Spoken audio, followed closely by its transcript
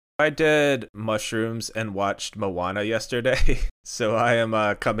I did mushrooms and watched Moana yesterday, so I am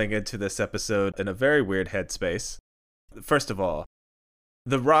coming into this episode in a very weird headspace. First of all,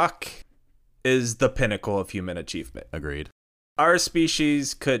 The Rock is the pinnacle of human achievement. Agreed. Our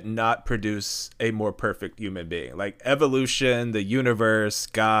species could not produce a more perfect human being. Like, evolution, the universe,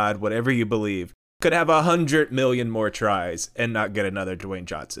 God, whatever you believe, could have 100 million more tries and not get another Dwayne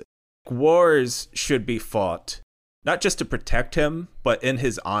Johnson. Wars should be fought, not just to protect him, but in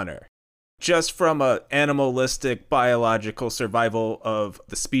his honor. Just from a animalistic, biological survival of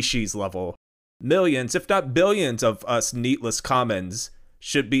the species level, millions, if not billions of us neatless commons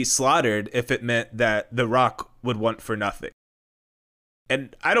should be slaughtered if it meant that The Rock would want for nothing.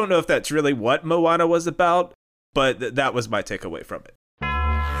 And I don't know if that's really what Moana was about, but that was my takeaway from it.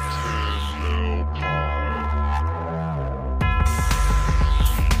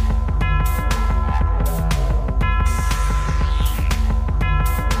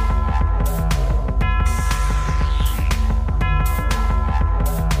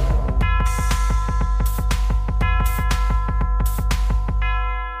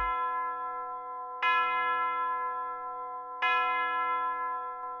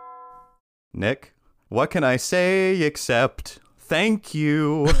 Nick, what can I say except thank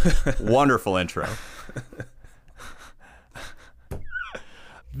you? Wonderful intro.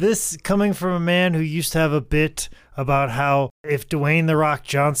 This coming from a man who used to have a bit about how if Dwayne "The Rock"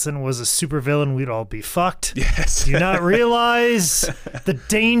 Johnson was a supervillain, we'd all be fucked. Yes. Do you not realize the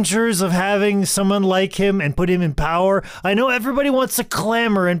dangers of having someone like him and put him in power? I know everybody wants to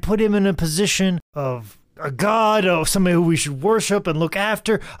clamor and put him in a position of a god or somebody who we should worship and look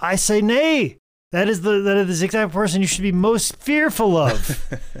after. I say nay. That is the exact person you should be most fearful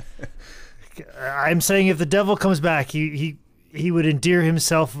of. I'm saying if the devil comes back, he would endear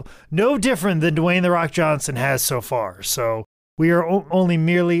himself no different than Dwayne "The Rock" Johnson has so far. So we are only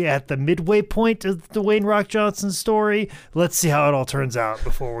merely at the midway point of the Dwayne "Rock" Johnson story. Let's see how it all turns out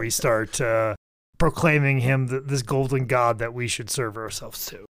before we start proclaiming him this golden god that we should serve ourselves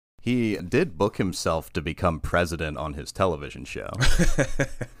to. He did book himself to become president on his television show.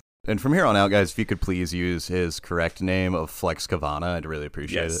 And from here on out, guys, if you could please use his correct name of Flex Kavana, I'd really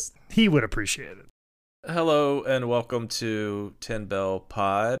appreciate it. He would appreciate it. Hello and welcome to 10 Bell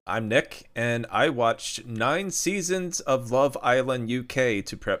Pod. I'm Nick, and I watched 9 seasons of Love Island UK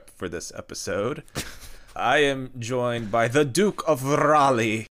to prep for this episode. I am joined by the Duke of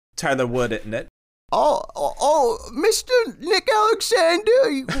Raleigh, Tyler Wood at Net. Oh, Mr. Nick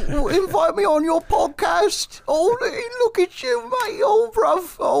Alexander, you invite me on your podcast. Oh, look at you, mate, oh,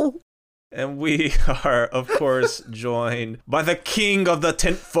 bruv. Oh. And we are, of course, joined by the king of the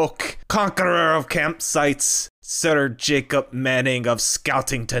tentfolk, conqueror of campsites, Sir Jacob Manning of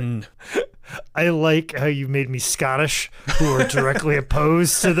Scoutington. I like how you made me Scottish, who are directly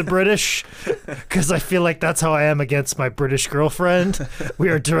opposed to the British, because I feel like that's how I am against my British girlfriend. We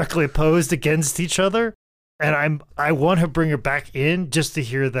are directly opposed against each other, and I want to bring her back in just to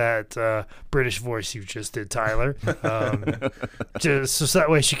hear that British voice you just did, Tyler, just so that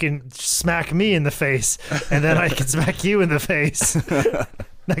way she can smack me in the face, and then I can smack you in the face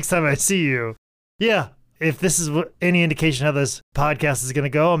next time I see you. Yeah. If this is any indication how this podcast is going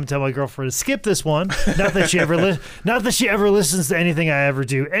to go, I'm going to tell my girlfriend to skip this one. Not that she ever listens to anything I ever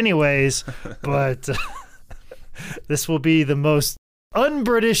do anyways, but this will be the most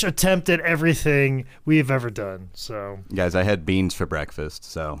un-British attempt at everything we've ever done. So, guys, I had beans for breakfast,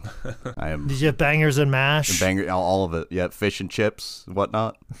 so I am. Did you have bangers and mash? All of it. Yeah, fish and chips,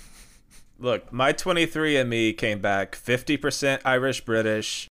 whatnot. Look, my 23andMe came back 50%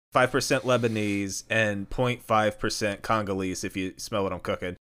 Irish-British, 5% Lebanese, and 0.5% Congolese if you smell what I'm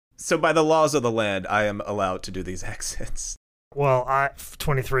cooking. So by the laws of the land, I am allowed to do these accents. Well,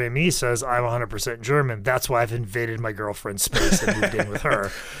 23andMe says I'm 100% German. That's why I've invaded my girlfriend's space and moved in with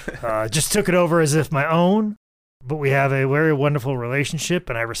her. Just took it over as if my own. But we have a very wonderful relationship,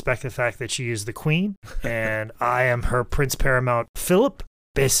 and I respect the fact that she is the queen, and I am her Prince Paramount Philip.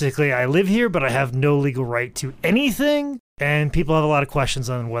 Basically, I live here, but I have no legal right to anything. And people have a lot of questions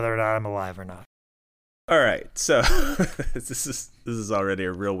on whether or not I'm alive or not. All right, so this is already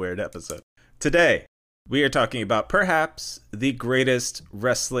a real weird episode. Today, we are talking about perhaps the greatest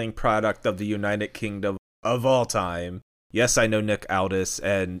wrestling product of the United Kingdom of all time. Yes, I know Nick Aldis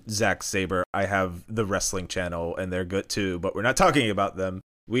and Zack Sabre. I have the wrestling channel, and they're good too, but we're not talking about them.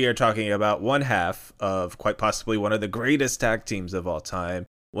 We are talking about one half of quite possibly one of the greatest tag teams of all time,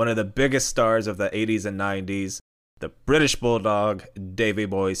 one of the biggest stars of the 80s and 90s, the British Bulldog, Davey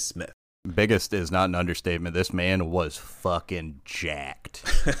Boy Smith. Biggest is not an understatement. This man was fucking jacked.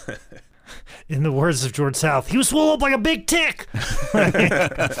 In the words of George South, he was swallowed up like a big tick.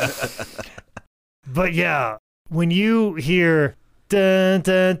 But yeah, when you hear dun,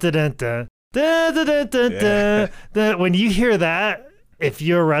 dun, dun, dun, dun, dun, dun, dun, dun, dun, dun, when you hear that, if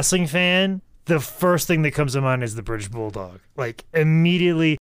you're a wrestling fan, the first thing that comes to mind is the British Bulldog. Like,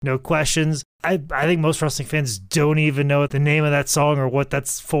 immediately, no questions. I think most wrestling fans don't even know the name of that song or what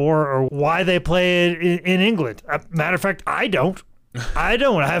that's for or why they play it in England. Matter of fact, I don't. I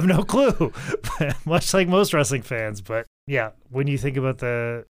have no clue. Much like most wrestling fans. But yeah, when you think about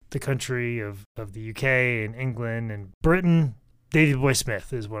the country of the UK and England and Britain, Davey Boy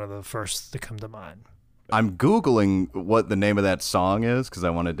Smith is one of the first to come to mind. I'm Googling what the name of that song is because I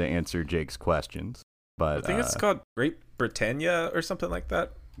wanted to answer Jake's questions. But I think it's called Great Britannia or something like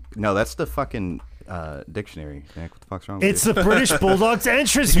that. No, that's the fucking dictionary. Nick, what the fuck's wrong with It's you? the British Bulldog's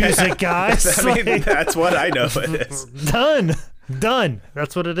entrance music, guys. I mean, that's what I know it is. Done.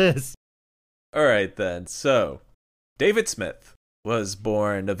 That's what it is. All right, then. So, David Smith was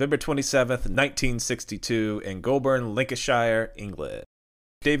born November 27th, 1962 in Goulburn, Lancashire, England.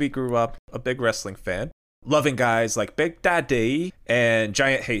 Davey grew up a big wrestling fan, loving guys like Big Daddy and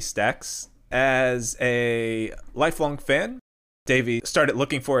Giant Haystacks. As a lifelong fan, Davey started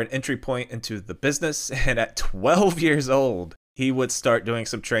looking for an entry point into the business, and at 12 years old, he would start doing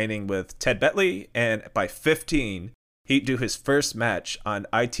some training with Ted Bentley, and by 15, he'd do his first match on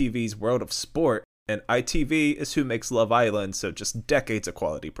ITV's World of Sport, and ITV is who makes Love Island, so just decades of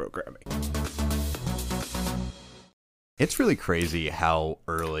quality programming. It's really crazy how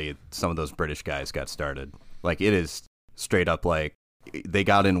early some of those British guys got started. Like, it is straight up like, they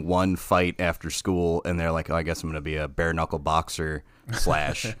got in one fight after school, and they're like, oh, I guess I'm going to be a bare-knuckle boxer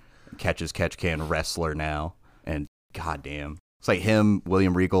 / catch-as-catch-can wrestler now. And goddamn. It's like him,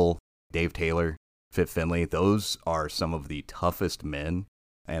 William Regal, Dave Taylor, Fit Finlay. Those are some of the toughest men.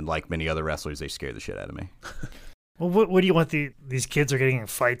 And like many other wrestlers, they scare the shit out of me. Well, what do you want these kids are getting in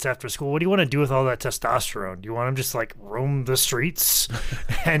fights after school? What do you want to do with all that testosterone? Do you want them just like roam the streets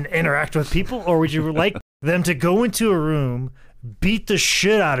and interact with people? Or would you like them to go into a room, beat the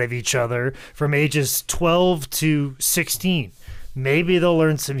shit out of each other from ages 12 to 16? Maybe they'll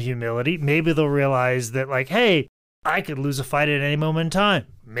learn some humility. Maybe they'll realize that, like, hey, I could lose a fight at any moment in time.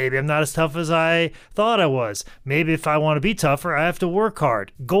 Maybe I'm not as tough as I thought I was. Maybe if I want to be tougher, I have to work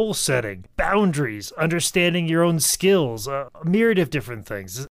hard. Goal setting, boundaries, understanding your own skills, a myriad of different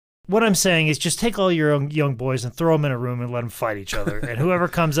things. What I'm saying is just take all your young boys and throw them in a room and let them fight each other. And whoever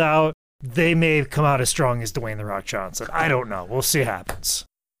comes out, they may come out as strong as Dwayne "The Rock" Johnson. I don't know. We'll see what happens.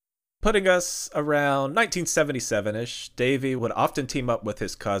 Putting us around 1977-ish, Davey would often team up with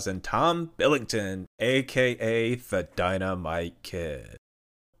his cousin Tom Billington, a.k.a. the Dynamite Kid.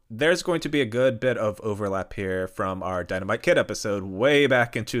 There's going to be a good bit of overlap here from our Dynamite Kid episode way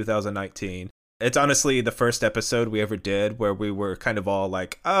back in 2019. It's honestly the first episode we ever did where we were kind of all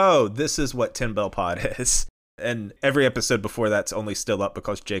like, oh, this is what Tin Bell Pod is. And every episode before that's only still up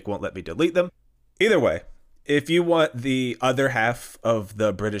because Jake won't let me delete them. Either way, if you want the other half of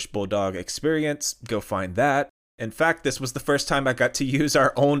the British Bulldog experience, go find that. In fact, this was the first time I got to use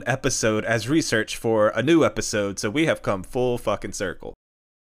our own episode as research for a new episode, so we have come full fucking circle.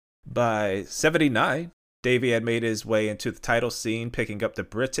 By 79, Davey had made his way into the title scene, picking up the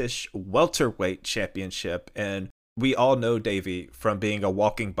British Welterweight Championship, and we all know Davey from being a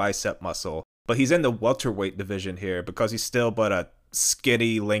walking bicep muscle, but he's in the welterweight division here because he's still but a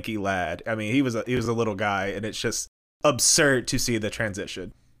skinny, lanky lad. I mean, he was a little guy, and it's just absurd to see the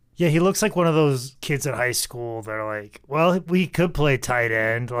transition. Yeah, he looks like one of those kids in high school that are like, well, we could play tight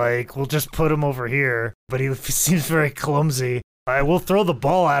end. Like, we'll just put him over here. But he seems very clumsy. We'll throw the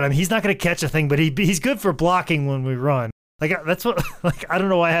ball at him. He's not going to catch a thing, but he's good for blocking when we run. Like, that's what, like, I don't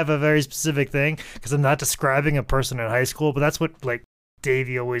know why I have a very specific thing, because I'm not describing a person in high school, but that's what, like,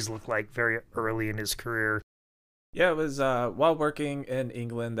 Davey always looked like very early in his career. Yeah, it was while working in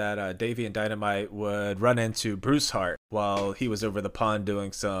England that Davey and Dynamite would run into Bruce Hart while he was over the pond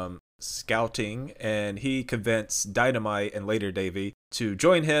doing some scouting, and he convinced Dynamite and later Davey to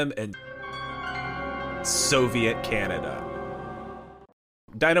join him in Soviet Canada.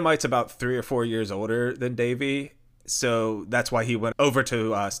 Dynamite's about 3 or 4 years older than Davey, so that's why he went over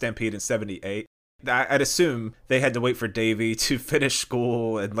to Stampede in 78. I'd assume they had to wait for Davey to finish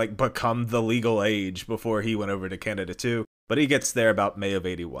school and like become the legal age before he went over to Canada too. But he gets there about May of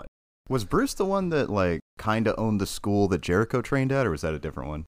 81. Was Bruce the one that like kind of owned the school that Jericho trained at, or was that a different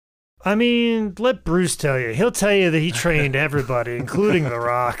one? I mean, let Bruce tell you. He'll tell you that he trained everybody, including The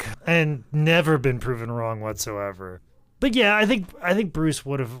Rock, and never been proven wrong whatsoever. But yeah, I think Bruce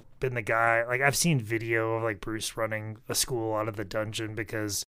would have been the guy. Like, I've seen video of like Bruce running a school out of the dungeon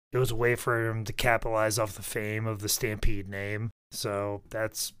because it was a way for him to capitalize off the fame of the Stampede name. So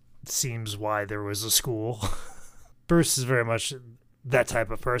that seems why there was a school. Bruce is very much that type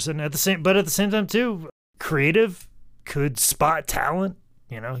of person. But at the same time too, creative, could spot talent.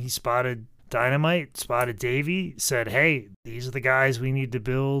 He spotted Dynamite, spotted Davey, said, hey, these are the guys we need to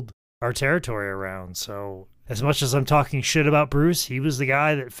build our territory around. So as much as I'm talking shit about Bruce, he was the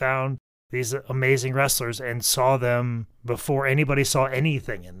guy that found these amazing wrestlers and saw them before anybody saw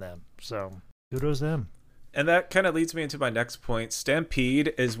anything in them. So kudos to them. And that kind of leads me into my next point.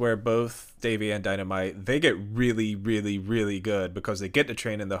 Stampede is where both Davey and Dynamite, they get really, really, really good because they get to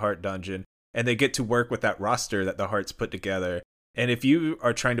train in the Heart Dungeon and they get to work with that roster that the Hearts put together. And if you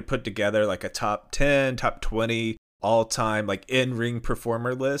are trying to put together like a top 10, top 20 all-time like in-ring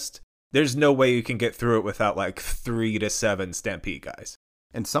performer list, there's no way you can get through it without like 3 to 7 Stampede guys.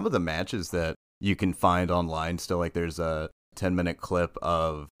 And some of the matches that you can find online still, like there's a 10-minute clip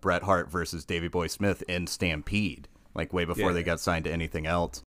of Bret Hart versus Davey Boy Smith in Stampede, like way before they got signed to anything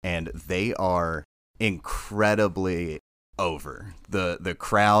else. And they are incredibly over. The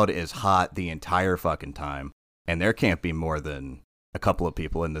crowd is hot the entire fucking time. And there can't be more than a couple of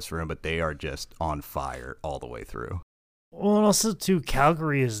people in this room, but they are just on fire all the way through. Well, and also, too,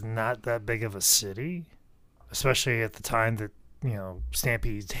 Calgary is not that big of a city, especially at the time that,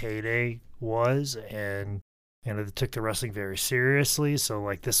 Stampede's heyday was. And, they took the wrestling very seriously. So,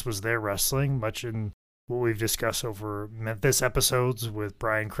 like, this was their wrestling, much in what we've discussed over Memphis episodes with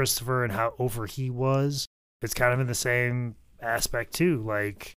Brian Christopher and how over he was. It's kind of in the same aspect, too.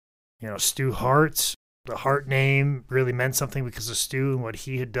 Like, Stu Hart. The Hart name really meant something because of Stu and what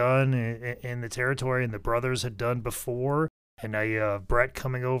he had done in the territory and the brothers had done before. And now you have Bret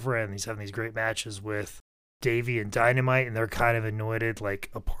coming over and he's having these great matches with Davey and Dynamite, and they're kind of anointed like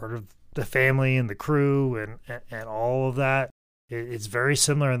a part of the family and the crew and all of that. It's very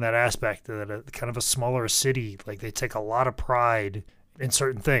similar in that aspect, that a kind of a smaller city, like they take a lot of pride in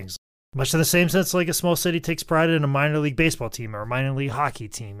certain things. Much in the same sense like a small city takes pride in a minor league baseball team or a minor league hockey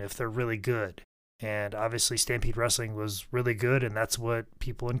team if they're really good. And obviously Stampede Wrestling was really good, and that's what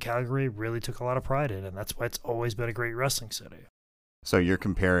people in Calgary really took a lot of pride in, and that's why it's always been a great wrestling city. So you're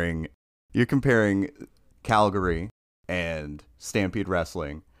comparing Calgary and Stampede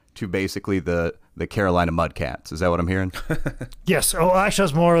Wrestling to basically the Carolina Mudcats. Is that what I'm hearing? Yes. Oh, actually, I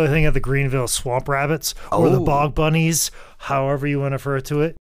was more really thinking of the Greenville Swamp Rabbits or the Bog Bunnies, however you want to refer to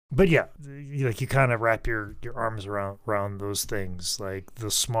it. But yeah, you kind of wrap your arms around those things, like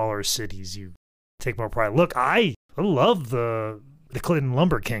the smaller cities. You take more pride. Look, I love the Clinton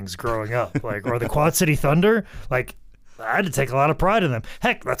Lumber Kings growing up, or the Quad City Thunder. Like, I had to take a lot of pride in them.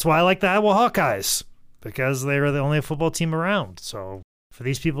 Heck, that's why I like the Iowa Hawkeyes, because they were the only football team around. So for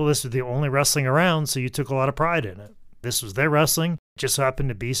these people, this was the only wrestling around, so you took a lot of pride in it. This was their wrestling. It just so happened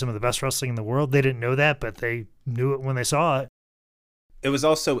to be some of the best wrestling in the world. They didn't know that, but they knew it when they saw it. It was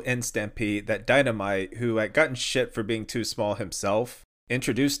also in Stampede that Dynamite, who had gotten shit for being too small himself,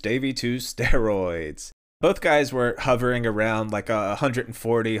 introduced Davey to steroids. Both guys were hovering around like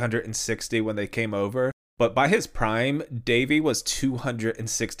 140, 160 when they came over, but by his prime, Davey was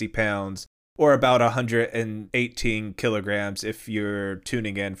 260 pounds, or about 118 kilograms if you're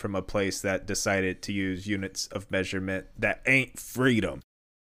tuning in from a place that decided to use units of measurement that ain't freedom.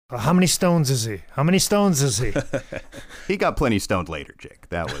 How many stones is he? He got plenty stoned later, Jake.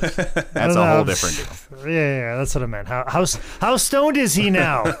 That's a whole different deal. Yeah, that's what I meant. How stoned is he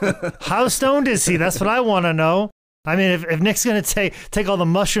now? How stoned is he? That's what I want to know. I mean, if Nick's gonna take all the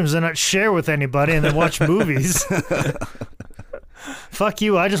mushrooms and not share with anybody and then watch movies, fuck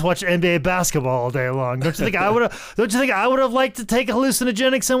you. I just watch NBA basketball all day long. Don't you think I would have liked to take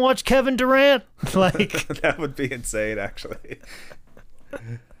hallucinogenics and watch Kevin Durant? Like that would be insane, actually.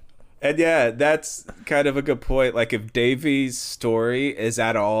 And yeah, that's kind of a good point. Like, if Davey's story is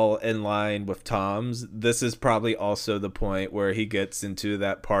at all in line with Tom's, this is probably also the point where he gets into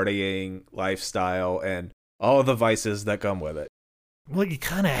that partying lifestyle and all the vices that come with it. Well, you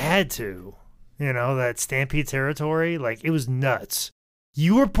kind of had to. That Stampede territory, like, it was nuts.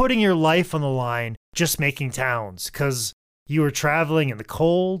 You were putting your life on the line just making towns because you were traveling in the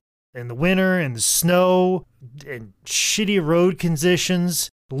cold, in the winter, in the snow, and shitty road conditions.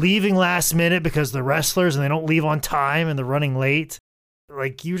 Leaving last minute because the wrestlers and they don't leave on time and they're running late.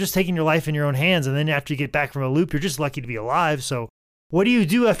 Like, you're just taking your life in your own hands. And then after you get back from a loop, you're just lucky to be alive. So what do you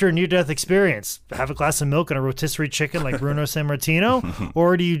do after a near-death experience? Have a glass of milk and a rotisserie chicken like Bruno Sammartino?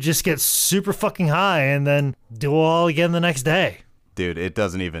 Or do you just get super fucking high and then do it all again the next day? Dude, it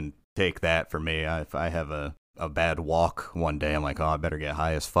doesn't even take that for me. If I have a bad walk one day, I'm like, I better get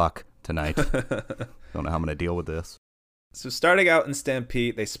high as fuck tonight. Don't know how I'm going to deal with this. So starting out in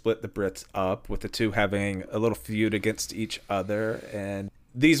Stampede, they split the Brits up, with the two having a little feud against each other, and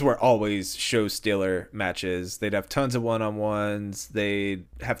these were always show stealer matches. They'd have tons of one-on-ones. They'd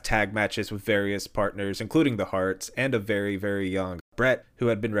have tag matches with various partners, including the Hearts, and a very, very young Bret, who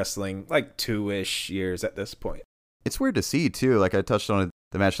had been wrestling like 2-ish years at this point. It's weird to see, too. Like, I touched on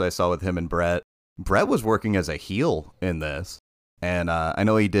the match that I saw with him and Bret. Bret was working as a heel in this. And I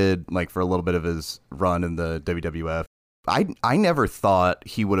know he did, like, for a little bit of his run in the WWF. I never thought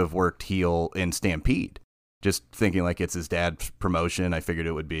he would have worked heel in Stampede. Just thinking like it's his dad's promotion, I figured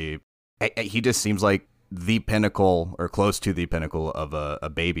it would be. He just seems like the pinnacle or close to the pinnacle of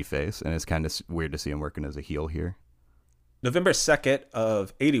a babyface, and it's kind of weird to see him working as a heel here. November 2nd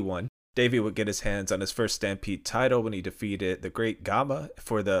of 81, Davey would get his hands on his first Stampede title when he defeated the Great Gama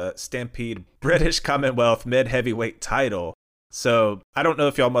for the Stampede British Commonwealth mid-heavyweight title. So I don't know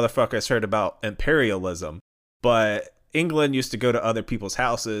if y'all motherfuckers heard about imperialism, but England used to go to other people's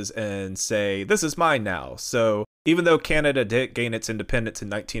houses and say, this is mine now. So even though Canada did gain its independence in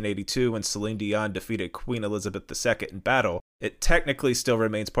 1982 when Celine Dion defeated Queen Elizabeth II in battle, it technically still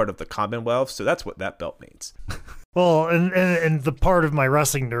remains part of the Commonwealth. So that's what that belt means. Well, and the part of my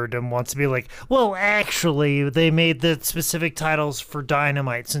wrestling nerddom wants to be like, well, actually, they made the specific titles for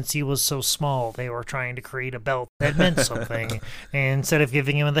Dynamite since he was so small. They were trying to create a belt that meant something. And instead of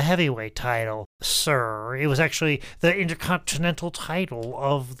giving him the heavyweight title, sir, it was actually the Intercontinental title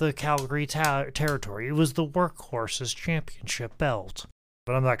of the Calgary territory. It was the Workhorses Championship belt.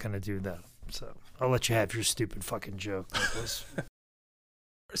 But I'm not going to do that. So I'll let you have your stupid fucking joke, Nicholas.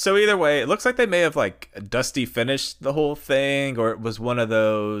 So either way, it looks like they may have like Dusty finished the whole thing, or it was one of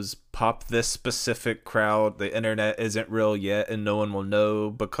those pop this specific crowd. The internet isn't real yet and no one will know,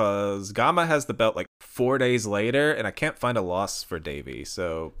 because Gama has the belt like 4 days later and I can't find a loss for Davey.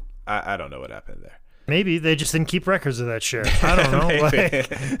 So I don't know what happened there. Maybe they just didn't keep records of that shit. I don't know.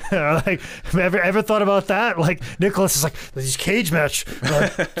 like ever thought about that? Like Nicholas is like, these cage match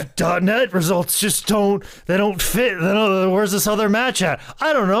 .net results just don't fit. Where's this other match at?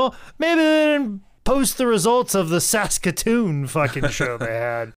 I don't know. Maybe they didn't post the results of the Saskatoon fucking show they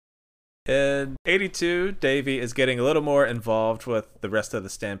had. In 82, Davey is getting a little more involved with the rest of the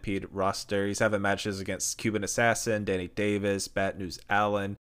Stampede roster. He's having matches against Cuban Assassin, Danny Davis, Bad News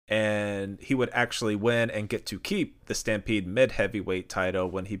Allen, and he would actually win and get to keep the Stampede mid-heavyweight title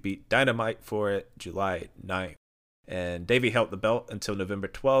when he beat Dynamite for it July 9th. And Davey held the belt until November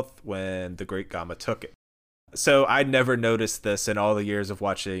 12th when the Great Gama took it. So I never noticed this in all the years of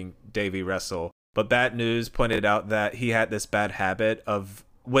watching Davey wrestle, but Bad News pointed out that he had this bad habit of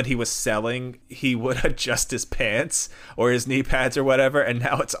when he was selling, he would adjust his pants or his knee pads or whatever, and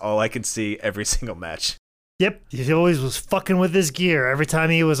now it's all I can see every single match. Yep, he always was fucking with his gear. Every time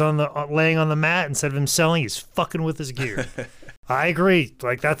he was on the laying on the mat, instead of him selling, he's fucking with his gear. I agree.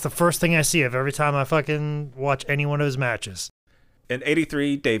 Like, that's the first thing I see of every time I fucking watch any one of his matches. In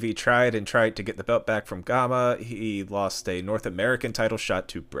 83, Davey tried to get the belt back from Gama. He lost a North American title shot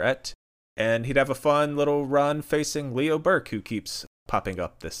to Bret, and he'd have a fun little run facing Leo Burke, who keeps popping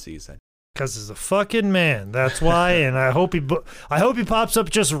up this season. Because he's a fucking man. That's why, and I hope he pops up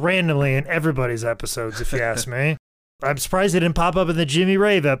just randomly in everybody's episodes, if you ask me. I'm surprised he didn't pop up in the Jimmy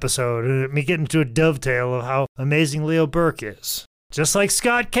Rave episode. Me getting to a dovetail of how amazing Leo Burke is. Just like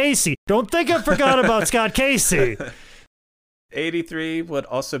Scott Casey. Don't think I forgot about Scott Casey. 83 would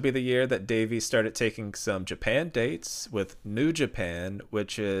also be the year that Davey started taking some Japan dates with New Japan,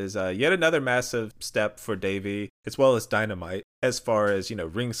 which is yet another massive step for Davey, as well as Dynamite, as far as,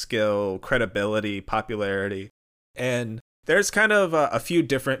 ring skill, credibility, popularity. And there's kind of a few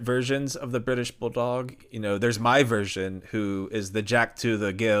different versions of the British Bulldog. There's my version, who is the jack to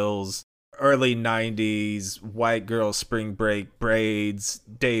the gills, early 90s, white girl spring break braids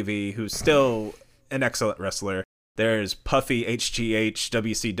Davey, who's still an excellent wrestler. There's puffy HGH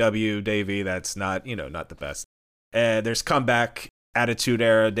WCW Davey, that's not the best. And there's comeback attitude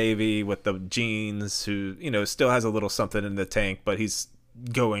era Davey with the jeans, who, still has a little something in the tank, but he's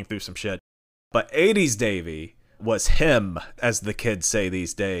going through some shit. But 80s Davey was him, as the kids say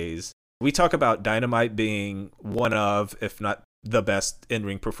these days. We talk about Dynamite being one of, if not the best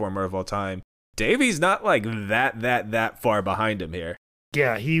in-ring performer of all time. Davey's not like that far behind him here.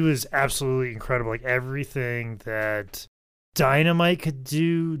 Yeah, he was absolutely incredible. Like, everything that Dynamite could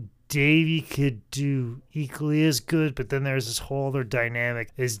do, Davey could do equally as good. But then there's this whole other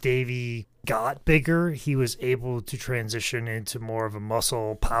dynamic. As Davey got bigger, he was able to transition into more of a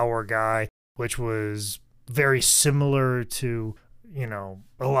muscle power guy, which was very similar to, a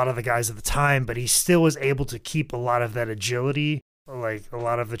lot of the guys at the time. But he still was able to keep a lot of that agility like a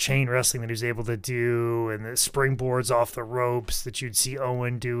lot of the chain wrestling that he was able to do, and the springboards off the ropes that you'd see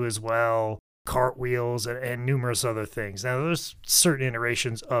Owen do as well, cartwheels, and numerous other things. Now, there's certain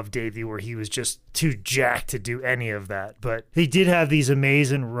iterations of Davey where he was just too jacked to do any of that, but he did have these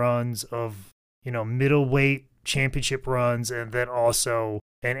amazing runs of, middleweight championship runs, and then also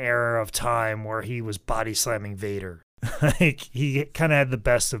an era of time where he was body slamming Vader. Like, he kind of had the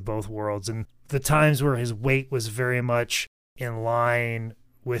best of both worlds, and the times where his weight was very much in line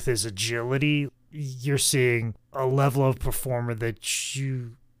with his agility, you're seeing a level of performer that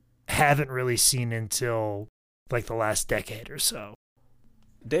you haven't really seen until like the last decade or so.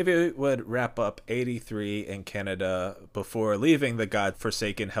 Davey would wrap up 83 in Canada before leaving the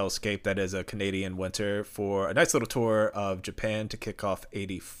godforsaken hellscape that is a Canadian winter for a nice little tour of Japan to kick off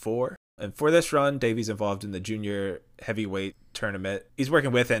 84. And for this run, Davey's involved in the junior heavyweight tournament. He's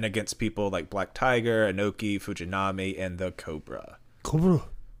working with and against people like Black Tiger, Inoki, Fujinami, and the Cobra. Cobra.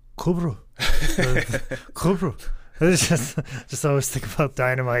 I just always think about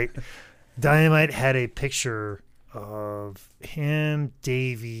Dynamite. Dynamite had a picture of him,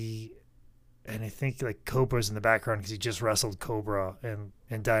 Davey, and I think like Cobra's in the background because he just wrestled Cobra,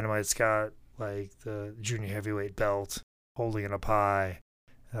 and Dynamite's got like the junior heavyweight belt, holding it up high.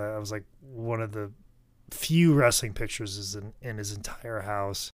 I was like one of the few wrestling pictures is in his entire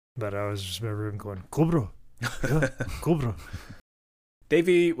house, but I was just remember him going, Cobra, yeah, Cobra.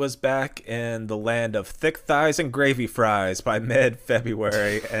 Davey was back in the land of thick thighs and gravy fries by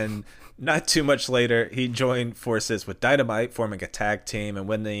mid-February, and not too much later, he joined forces with Dynamite, forming a tag team and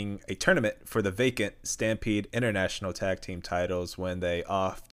winning a tournament for the vacant Stampede International Tag Team titles when they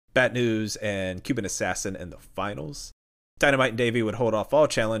offed Bad News and Cuban Assassin in the finals. Dynamite and Davey would hold off all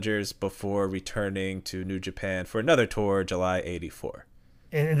challengers before returning to New Japan for another tour, July 84.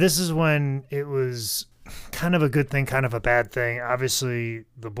 And this is when it was kind of a good thing, kind of a bad thing. Obviously,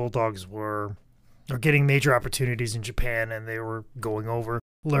 the Bulldogs were getting major opportunities in Japan, and they were going over,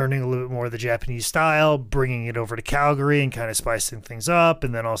 learning a little bit more of the Japanese style, bringing it over to Calgary and kind of spicing things up.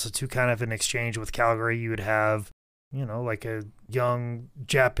 And then also, to kind of in exchange with Calgary, you would have, like a young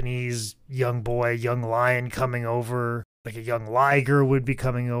Japanese, young boy, young lion coming over. Like a young Liger would be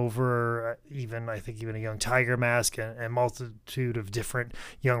coming over, even a young Tiger Mask, and a multitude of different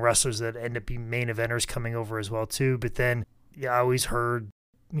young wrestlers that end up being main eventers coming over as well too. But then, I always heard,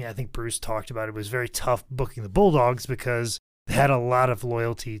 I think Bruce talked about it was very tough booking the Bulldogs because they had a lot of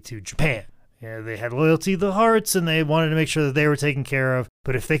loyalty to Japan. They had loyalty to the Hearts, and they wanted to make sure that they were taken care of.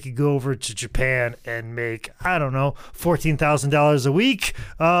 But if they could go over to Japan and make, $14,000 a week,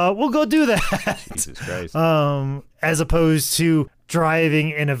 we'll go do that. Jesus Christ. As opposed to driving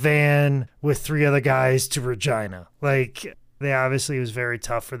in a van with 3 other guys to Regina. Like, it was very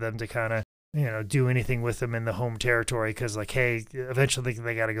tough for them to kind of, do anything with them in the home territory because, like, hey, eventually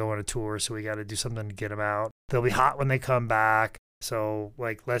they got to go on a tour, so we got to do something to get them out. They'll be hot when they come back. So,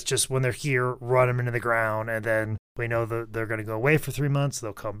 like, let's just, when they're here, run them into the ground, and then we know that they're going to go away for 3 months.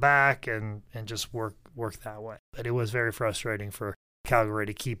 They'll come back and just work that way. But it was very frustrating for Calgary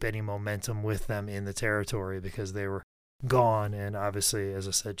to keep any momentum with them in the territory because they were gone, and obviously, as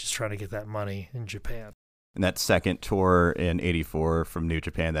I said, just trying to get that money in Japan. And that second tour in 84 from New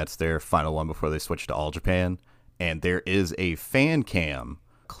Japan, that's their final one before they switched to All Japan. And there is a fan cam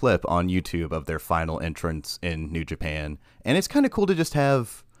clip on YouTube of their final entrance in New Japan, and it's kind of cool to just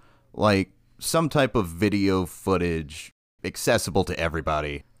have like some type of video footage accessible to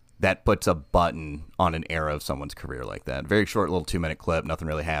everybody that puts a button on an era of someone's career like that. Very short little 2-minute clip, nothing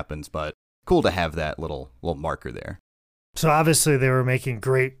really happens, but cool to have that little marker there. So obviously they were making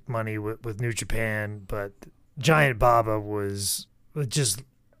great money with New Japan, but Giant Baba was just,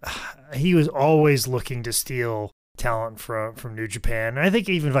 he was always looking to steal talent from New Japan. And I think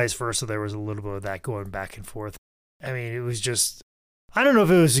even vice versa, there was a little bit of that going back and forth. I mean, it was just, I don't know if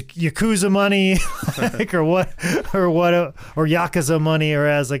it was Yakuza money like, or Yakuza money, or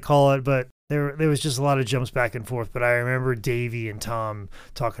as they call it, but there was just a lot of jumps back and forth. But I remember Davey and Tom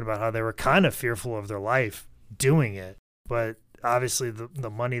talking about how they were kind of fearful of their life doing it. But obviously the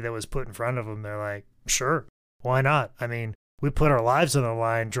money that was put in front of them, they're like, sure, why not? I mean, we put our lives on the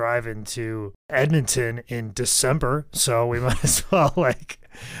line driving to Edmonton in December, so we might as well like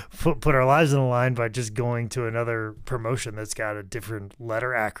put our lives on the line by just going to another promotion that's got a different letter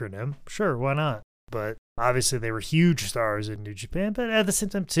acronym. Sure, why not? But obviously they were huge stars in New Japan, but at the same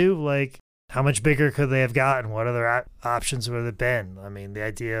time too, like, how much bigger could they have gotten? What other options would have been? I mean, the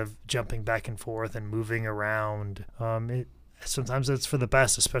idea of jumping back and forth and moving around, sometimes it's for the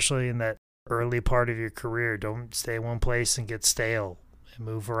best, especially in that early part of your career. Don't stay in one place and get stale and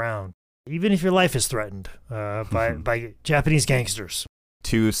move around. even if your life is threatened by Japanese gangsters.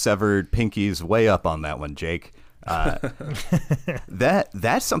 2 severed pinkies way up on that one, Jake.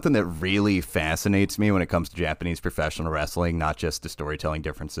 That's something that really fascinates me when it comes to Japanese professional wrestling, not just the storytelling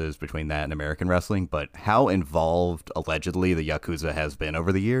differences between that and American wrestling, but how involved allegedly the Yakuza has been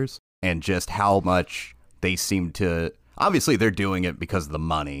over the years, and just how much they seem to, obviously they're doing it because of the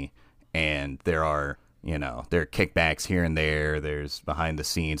money, and there are, there are kickbacks here and there, there's behind the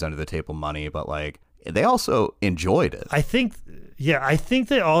scenes under the table money, but like they also enjoyed it. I think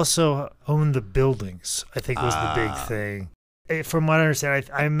they also own the buildings. I think was the big thing. From what I understand,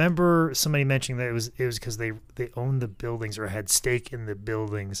 I remember somebody mentioning that it was because they owned the buildings or had stake in the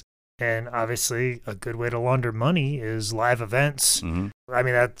buildings. And obviously, a good way to launder money is live events. Mm-hmm. I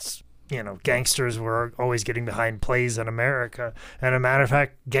mean, that's, gangsters were always getting behind plays in America. And a matter of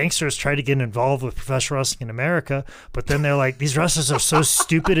fact, gangsters try to get involved with professional wrestling in America, but then they're like, these wrestlers are so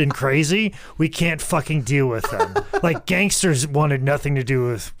stupid and crazy, we can't fucking deal with them. Like, gangsters wanted nothing to do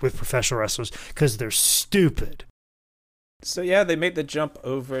with professional wrestlers because they're stupid. So yeah, they made the jump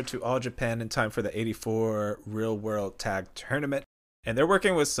over to All Japan in time for the 84 Real World Tag Tournament. And they're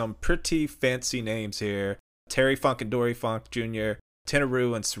working with some pretty fancy names here. Terry Funk and Dory Funk Jr.,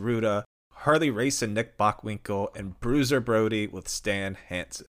 Tenaru and Saruda, Harley Race and Nick Bockwinkel, and Bruiser Brody with Stan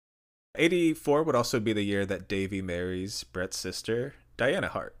Hansen. 84 would also be the year that Davey marries Bret's sister, Diana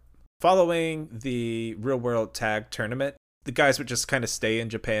Hart. Following the Real World Tag Tournament, the guys would just kind of stay in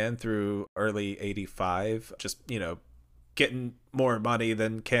Japan through early 85, just, getting more money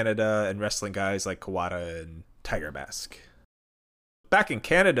than Canada and wrestling guys like Kawada and Tiger Mask. Back in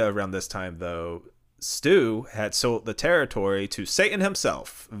Canada around this time, though, Stu had sold the territory to Satan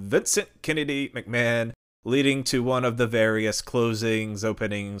himself, Vincent Kennedy McMahon, leading to one of the various openings of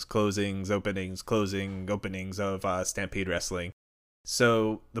Stampede Wrestling.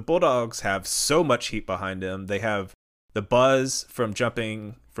 So the Bulldogs have so much heat behind them. They have the buzz from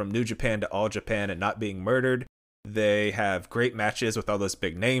jumping from New Japan to All Japan and not being murdered. They have great matches with all those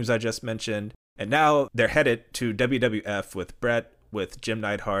big names I just mentioned. And now they're headed to WWF with Bret, with Jim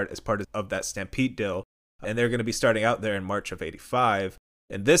Neidhart as part of that Stampede deal. And they're going to be starting out there in March of 85.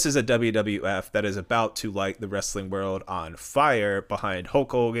 And this is a WWF that is about to light the wrestling world on fire behind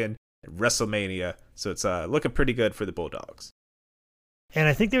Hulk Hogan and WrestleMania. So it's looking pretty good for the Bulldogs. And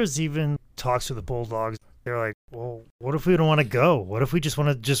I think there was even talks with the Bulldogs. They're like, well, what if we don't want to go? What if we just want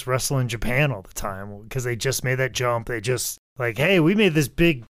to just wrestle in Japan all the time? Because they just made that jump. They just like, hey, we made this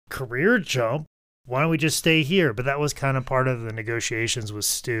big career jump. Why don't we just stay here? But that was kind of part of the negotiations with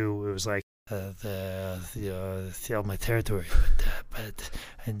Stu. It was like, my territory, but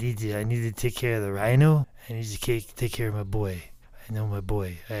I need to take care of the Rhino. I need to take care of my boy. I know my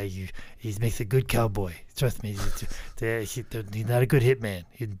boy. He makes a good cowboy. Trust me. He's not a good hitman.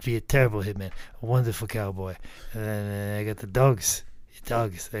 He'd be a terrible hitman. A wonderful cowboy. And then I got the dogs.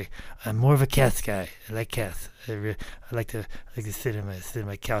 I'm more of a cats guy. I like cats. I like to sit in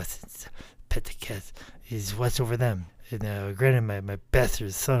my couch and pet the cats. He's watch over them. And granted, my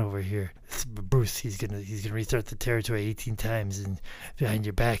bastard son over here, Bruce, he's gonna restart the territory 18 times and behind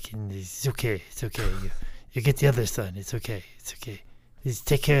your back, and it's okay. You get the other son. It's okay. Just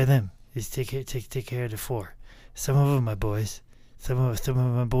take care of them. Just take care of the 4. Some of them are my boys. Some of them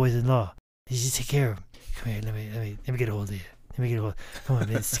are my boys-in-law. You just take care of them. Come here. Let me get a hold of you. Come on,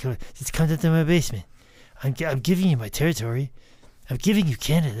 man. Just come down to my basement. I'm giving you my territory. I'm giving you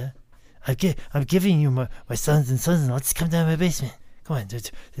Canada. I'm giving you my sons and sons-in-law. Just come down to my basement. Come on,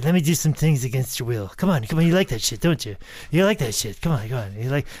 let me do some things against your will. Come on. You like that shit, don't you? You like that shit. Come on.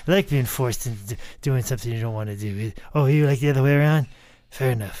 You like being forced into doing something you don't want to do. Oh, you like the other way around? Fair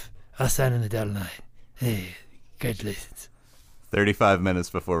enough. I'll sign on the dotted line. Hey, congratulations. 35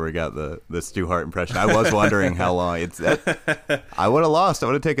 minutes before we got the Stu Hart impression. I was wondering how long. I would have lost. I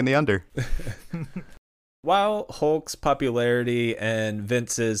would have taken the under. While Hulk's popularity and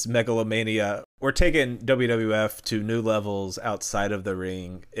Vince's megalomania were taking WWF to new levels outside of the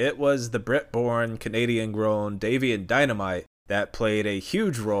ring, it was the Brit-born, Canadian-grown Davey and Dynamite that played a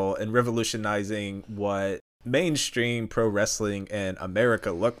huge role in revolutionizing what mainstream pro wrestling in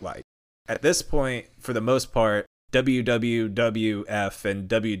America looked like. At this point, for the most part, WWF and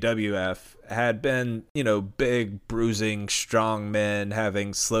WWF had been, big, bruising, strong men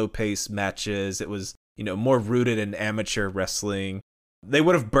having slow-paced matches. It was more rooted in amateur wrestling. They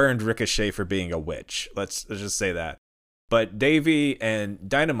would have burned Ricochet for being a witch. Let's just say that. But Davey and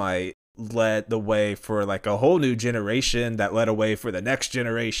Dynamite led the way for like a whole new generation that led a way for the next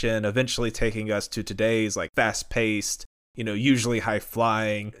generation, eventually taking us to today's like fast-paced, usually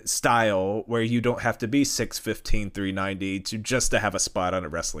high-flying style where you don't have to be 6'15", 390 to have a spot on a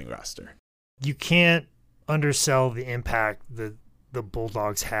wrestling roster. You can't undersell the impact that the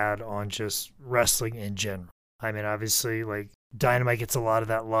Bulldogs had on just wrestling in general. I mean, obviously, like, Dynamite gets a lot of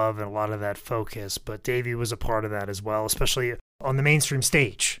that love and a lot of that focus, but Davey was a part of that as well, especially on the mainstream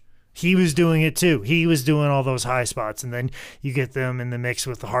stage. He was doing it too. He was doing all those high spots, and then you get them in the mix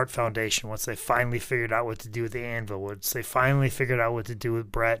with the Hart Foundation once they finally figured out what to do with the Anvil. Once they finally figured out what to do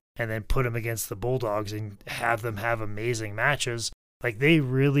with Brett and then put him against the Bulldogs and have them have amazing matches. Like, they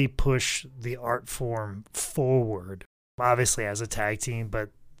really push the art form forward, obviously as a tag team, but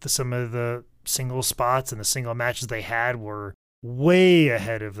some of the single spots and the single matches they had were way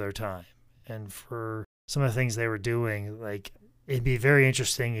ahead of their time. And for some of the things they were doing, like, it'd be very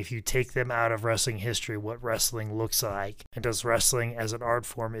interesting if you take them out of wrestling history, what wrestling looks like. And does wrestling as an art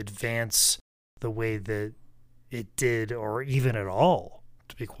form advance the way that it did, or even at all,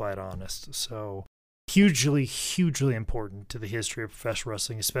 to be quite honest. So hugely, hugely important to the history of professional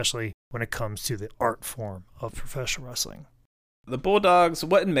wrestling, especially when it comes to the art form of professional wrestling. The Bulldogs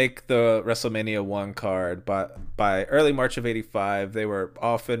wouldn't make the WrestleMania 1 card, but by early March of 85, they were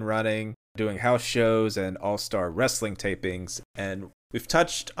off and running, doing house shows and all-star wrestling tapings. And we've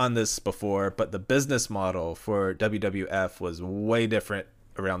touched on this before, but the business model for WWF was way different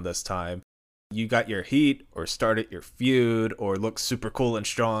around this time. You got your heat or started your feud or looked super cool and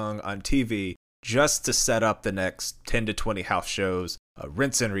strong on TV just to set up the next 10 to 20 house shows,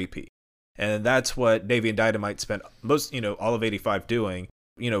 rinse and repeat. And that's what Davey and Dynamite spent all of 85 doing.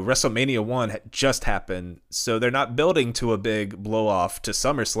 WrestleMania 1 had just happened, so they're not building to a big blow-off to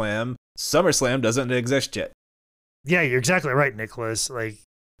SummerSlam. SummerSlam doesn't exist yet. Yeah, you're exactly right, Nicholas. Like,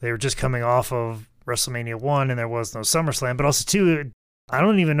 they were just coming off of WrestleMania 1 and there was no SummerSlam, but also, too, I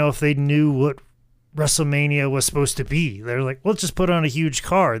don't even know if they knew what WrestleMania was supposed to be. They're like, let's just put on a huge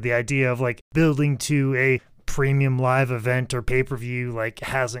card. The idea of, like, building to a premium live event or pay-per-view, like,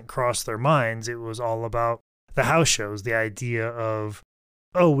 hasn't crossed their minds. It was all about the house shows, the idea of,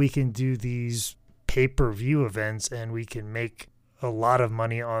 we can do these pay-per-view events and we can make a lot of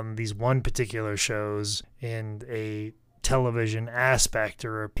money on these one particular shows in a television aspect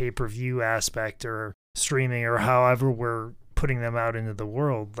or a pay-per-view aspect or streaming or however we're putting them out into the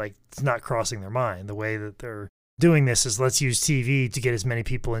world. Like, it's not crossing their mind. The way that they're doing this is, let's use TV to get as many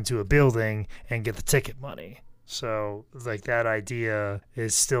people into a building and get the ticket money. So, like, that idea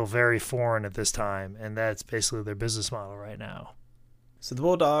is still very foreign at this time, and that's basically their business model right now. So the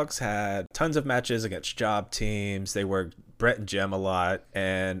Bulldogs had tons of matches against job teams. They worked Brett and Jem a lot,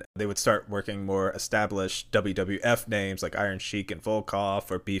 and they would start working more established WWF names like Iron Sheik and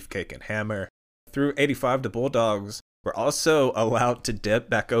Volkov or Beefcake and Hammer. Through 85, the Bulldogs were also allowed to dip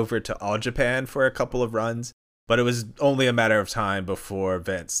back over to All Japan for a couple of runs, but it was only a matter of time before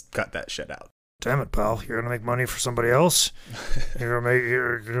Vince cut that shit out. Damn it, pal. You're going to make money for somebody else? You're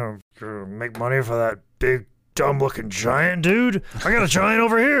gonna make money for that big, dumb-looking giant dude? I got a giant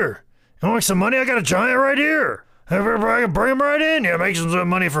over here. You want to make some money? I got a giant right here. Everybody can bring him right in. You got to make some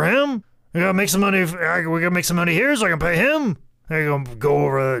money for him? We got to make some money. We got to make some money here so I can pay him. There you go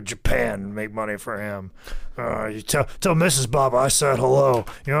over to Japan and make money for him. You tell Mrs. Bob I said hello.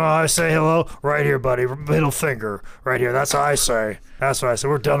 You know how I say hello? Right here, buddy. Middle finger. Right here. That's how I say. That's what I say.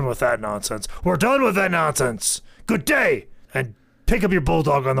 We're done with that nonsense. We're done with that nonsense. Good day. And pick up your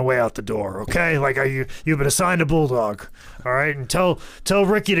Bulldog on the way out the door, okay? Like, you've been assigned a Bulldog, all right? And tell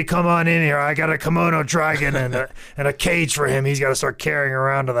Ricky to come on in here. I got a kimono dragon and a cage for him. He's got to start carrying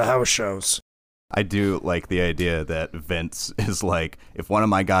around to the house shows. I do like the idea that Vince is like, if one of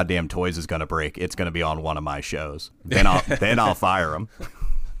my goddamn toys is gonna break, it's gonna be on one of my shows. Then I'll fire him.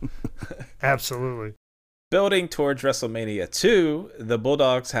 Absolutely. Building towards WrestleMania 2, the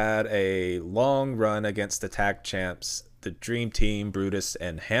Bulldogs had a long run against the tag champs, the Dream Team, Brutus,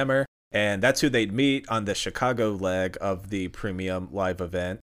 and Hammer, and that's who they'd meet on the Chicago leg of the premium live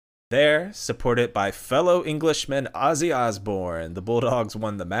event. There, supported by fellow Englishman Ozzy Osbourne, the Bulldogs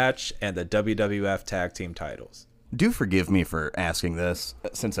won the match and the WWF tag team titles. Do forgive me for asking this,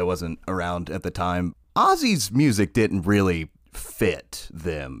 since I wasn't around at the time. Ozzy's music didn't really fit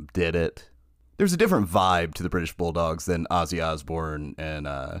them, did it? There's a different vibe to the British Bulldogs than Ozzy Osbourne and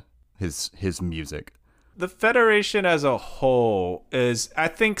his music. The Federation as a whole is, I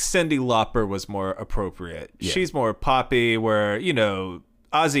think Cyndi Lauper was more appropriate. Yeah. She's more poppy, where,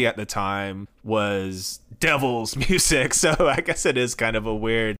 Ozzy at the time was Devil's music, so I guess it is kind of a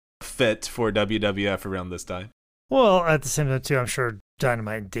weird fit for WWF around this time. Well, at the same time, too, I'm sure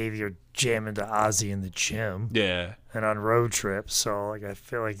Dynamite and Davey are jamming to Ozzy in the gym. Yeah. And on road trips, so I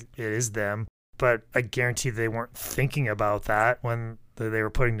feel like it is them. but I guarantee they weren't thinking about that when they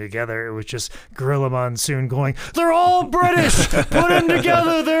were putting together. It was just Gorilla Monsoon going, they're all British! Put them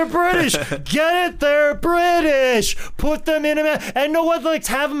together, they're British! Get it, they're British! Put them in and know what, let's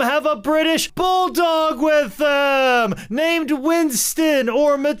have them have a British Bulldog with them! Named Winston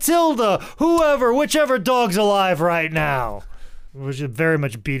or Matilda, whichever dog's alive right now. Which is very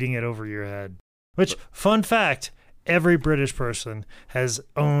much beating it over your head. Which, fun fact, every British person has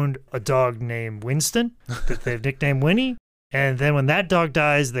owned a dog named Winston that they've nicknamed Winnie. And then when that dog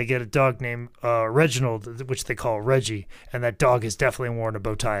dies, they get a dog named Reginald, which they call Reggie. And that dog has definitely worn a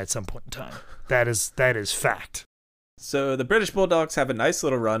bow tie at some point in time. That is fact. So the British Bulldogs have a nice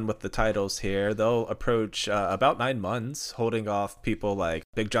little run with the titles here. They'll approach about 9 months, holding off people like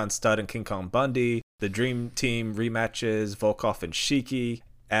Big John Studd and King Kong Bundy, the Dream Team rematches, Volkov and Sheiky,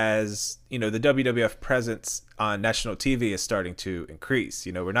 as, the WWF presence on national TV is starting to increase.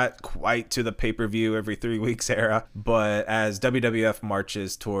 We're not quite to the pay-per-view every 3 weeks era, but as WWF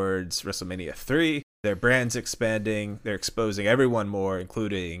marches towards WrestleMania 3, their brand's expanding, they're exposing everyone more,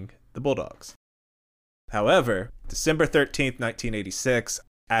 including the Bulldogs. However, December 13th, 1986,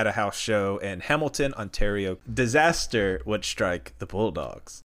 at a house show in Hamilton, Ontario, disaster would strike the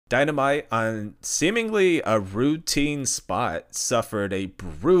Bulldogs. Dynamite, on seemingly a routine spot, suffered a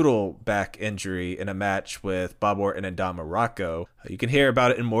brutal back injury in a match with Bob Orton and Don Morocco. You can hear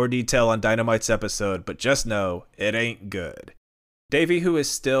about it in more detail on Dynamite's episode, but just know it ain't good. Davey, who is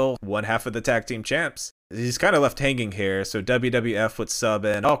still one half of the tag team champs, he's kind of left hanging here, so WWF would sub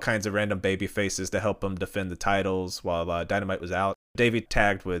in all kinds of random baby faces to help him defend the titles while Dynamite was out. Davey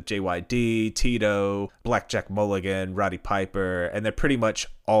tagged with JYD, Tito, Blackjack Mulligan, Roddy Piper, and they're pretty much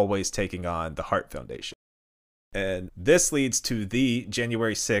always taking on the Hart Foundation. And this leads to the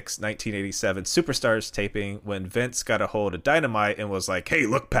January 6, 1987 Superstars taping when Vince got a hold of Dynamite and was like, hey,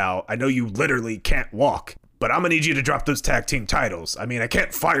 look, pal, I know you literally can't walk, but I'm going to need you to drop those tag team titles. I mean, I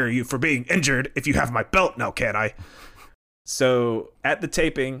can't fire you for being injured if you have my belt now, can I? So at the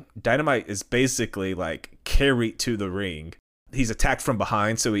taping, Dynamite is basically like carried to the ring. He's attacked from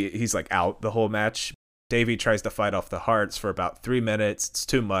behind, so he's like out the whole match. Davey tries to fight off the Harts for about 3 minutes. It's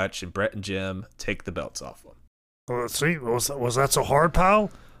too much, and Brett and Jim take the belts off him. Well, let's see, was that so hard,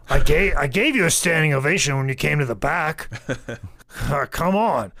 pal? I gave you a standing ovation when you came to the back. Come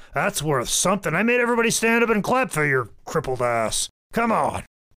on, that's worth something. I made everybody stand up and clap for your crippled ass. Come on.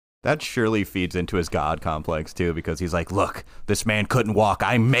 That surely feeds into his God complex, too, because he's like, look, this man couldn't walk.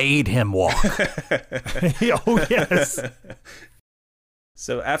 I made him walk. Oh, yes.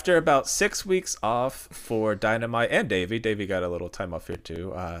 So after about 6 weeks off for Dynamite and Davey got a little time off here,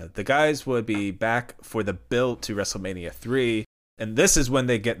 too, the guys would be back for the build to WrestleMania 3, and this is when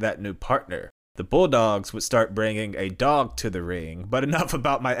they get that new partner. The Bulldogs would start bringing a dog to the ring, but enough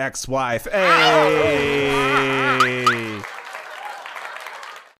about my ex-wife. Hey!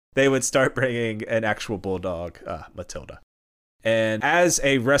 They would start bringing an actual bulldog, Matilda. And as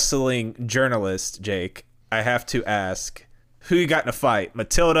a wrestling journalist, Jake, I have to ask, who you got in a fight?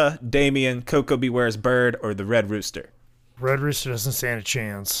 Matilda, Damien, Coco Beware's bird, or the Red Rooster? Red Rooster doesn't stand a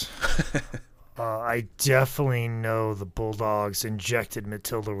chance. I definitely know the Bulldogs injected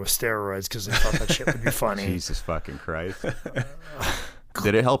Matilda with steroids because they thought that shit would be funny. Jesus fucking Christ.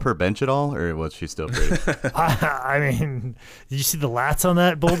 Did it help her bench at all, or was she still pretty? I mean, did you see the lats on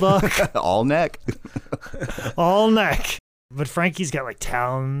that Bulldog? All neck? All neck. But Frankie's got, like,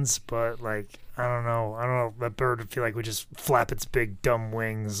 talons, but, like, I don't know. That bird would feel like would just flap its big, dumb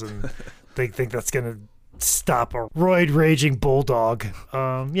wings, and they think that's going to stop a roid-raging Bulldog. Yeah,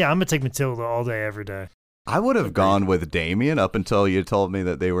 I'm going to take Matilda all day, every day. I would have gone with Damien up until you told me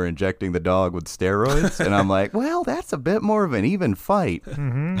that they were injecting the dog with steroids. And I'm like, well, that's a bit more of an even fight.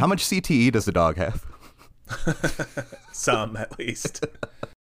 Mm-hmm. How much CTE does the dog have? Some, at least.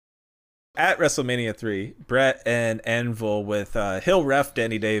 At WrestleMania 3, Brett and Anvil with Hill ref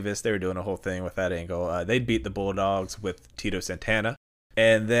Danny Davis, they were doing a whole thing with that angle. They'd beat the Bulldogs with Tito Santana.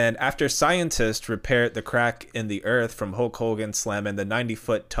 And then after scientists repaired the crack in the earth from Hulk Hogan slamming the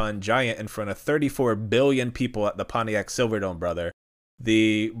 90-foot-ton giant in front of 34 billion people at the Pontiac Silverdome, brother,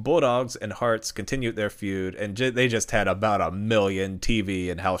 the Bulldogs and Harts continued their feud, and they just had about 1 million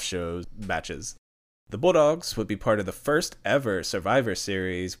TV and house show matches. The Bulldogs would be part of the first ever Survivor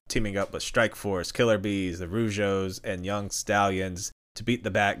Series, teaming up with Strikeforce, Killer Bees, the Rougeaus, and Young Stallions to beat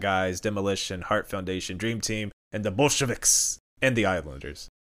the Bad Guys, Demolition, Hart Foundation, Dream Team, and the Bolsheviks and the Islanders.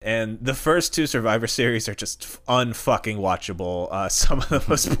 And the first 2 Survivor Series are just unfucking watchable. Some of the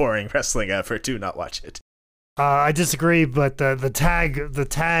most boring wrestling ever. Do not watch it. I disagree, but the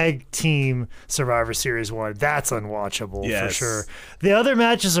tag team Survivor Series one, that's unwatchable for sure. The other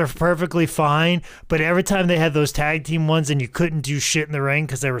matches are perfectly fine, but every time they had those tag team ones and you couldn't do shit in the ring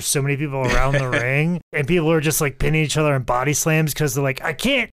because there were so many people around the ring, and people are just like pinning each other in body slams because they're like, I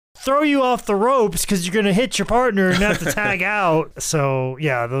can't throw you off the ropes because you're gonna hit your partner and have to tag out. So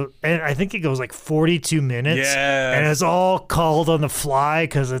yeah, and I think it goes like 42 minutes, and it's all called on the fly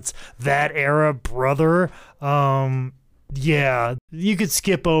because it's that era, brother. Yeah, you could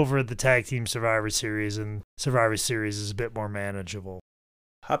skip over the tag team Survivor Series, and Survivor Series is a bit more manageable.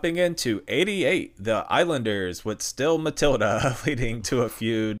 Hopping into 88, the Islanders with still Matilda leading to a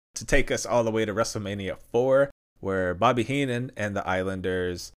feud to take us all the way to WrestleMania 4, where Bobby Heenan and the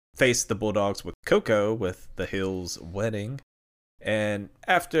Islanders faced the Bulldogs with Coco, with the Hills winning. And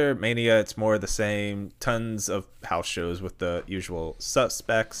after Mania, it's more of the same, tons of house shows with the usual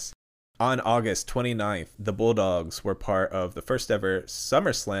suspects. On August 29th, the Bulldogs were part of the first ever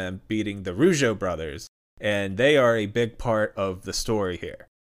SummerSlam, beating the Rougeau brothers, and they are a big part of the story here.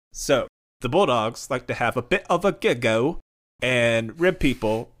 So, the Bulldogs like to have a bit of a giggle and rib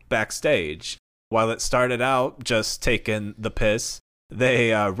people backstage. While it started out just taking the piss,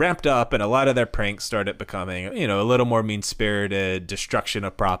 they ramped up, and a lot of their pranks started becoming, a little more mean-spirited, destruction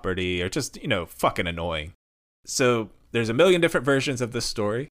of property, or just, fucking annoying. So, there's a million different versions of this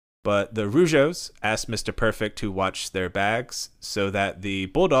story. But the Rougeaus asked Mr. Perfect to watch their bags so that the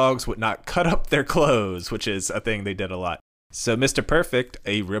Bulldogs would not cut up their clothes, which is a thing they did a lot. So Mr. Perfect,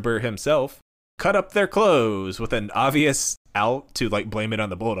 a ribber himself, cut up their clothes with an obvious out to blame it on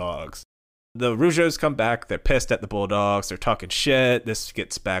the Bulldogs. The Rougeaus come back, they're pissed at the Bulldogs, they're talking shit. This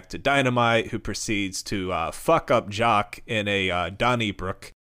gets back to Dynamite, who proceeds to fuck up Jock in a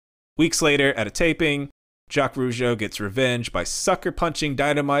Donnybrook. Weeks later, at a taping, Jacques Rougeau gets revenge by sucker punching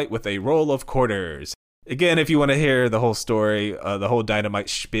Dynamite with a roll of quarters. Again, if you want to hear the whole story, the whole Dynamite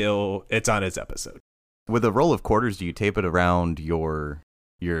spiel, it's on his episode. With a roll of quarters, do you tape it around your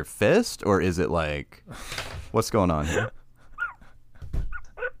fist, or is it what's going on here?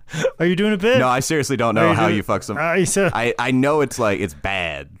 Are you doing a bit? No, I seriously don't know how you fuck some. I know it's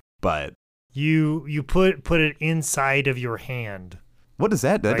bad, but you put it inside of your hand. What is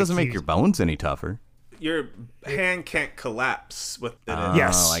that? That doesn't make your bones any tougher. Your hand can't collapse with it.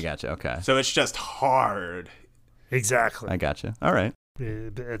 Yes. Oh, I gotcha. Okay. So it's just hard. Exactly. I gotcha. All right.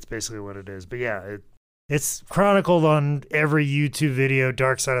 That's basically what it is. But yeah, it's chronicled on every YouTube video,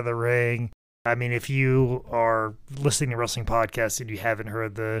 Dark Side of the Ring. I mean, if you are listening to wrestling podcasts and you haven't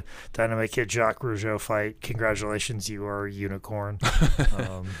heard the Dynamite Kid Jacques Rougeau fight, congratulations, you are a unicorn.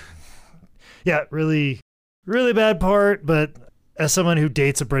 Yeah, really, really bad part, but as someone who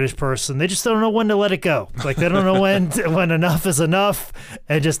dates a British person, they just don't know when to let it go. They don't know when enough is enough,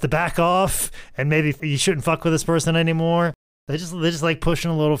 and just to back off, and maybe you shouldn't fuck with this person anymore. They just like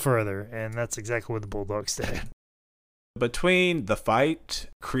pushing a little further, and that's exactly what the Bulldogs did. Between the fight,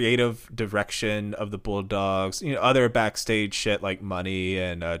 creative direction of the Bulldogs, other backstage shit like money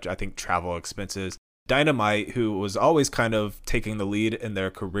and I think travel expenses, Dynamite, who was always kind of taking the lead in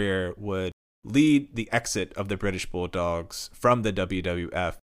their career, would lead the exit of the British Bulldogs from the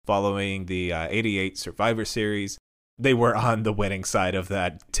WWF following the 88 Survivor Series. They were on the winning side of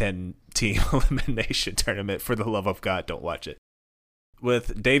that 10-team elimination tournament. For the love of God, don't watch it.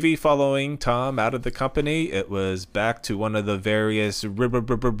 With Davey following Tom out of the company, it was back to one of the various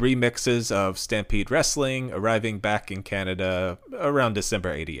remixes of Stampede Wrestling, arriving back in Canada around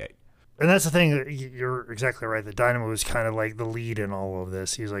December 88. And that's the thing, you're exactly right. The Dynamo was kind of like the lead in all of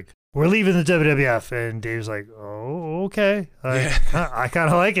this. He's like, we're leaving the WWF. And Dave's like, oh, okay. I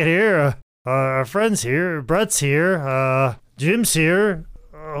kind of like it here. Our friend's here. Brett's here. Jim's here.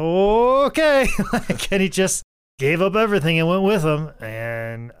 Okay. And he just gave up everything and went with him.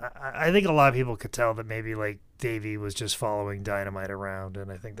 And I think a lot of people could tell that maybe Davey was just following Dynamite around.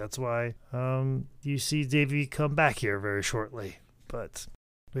 And I think that's why you see Davey come back here very shortly. But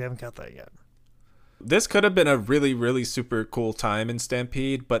we haven't got that yet. This could have been a really, really super cool time in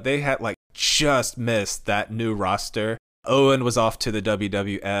Stampede, but they had just missed that new roster. Owen was off to the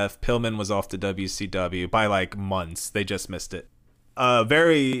WWF. Pillman was off to WCW by months. They just missed it.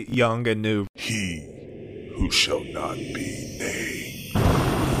 Very young and new. He who shall not be named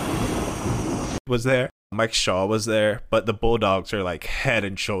was there. Mike Shaw was there, but the Bulldogs are head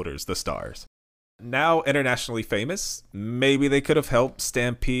and shoulders the stars. Now internationally famous, maybe they could have helped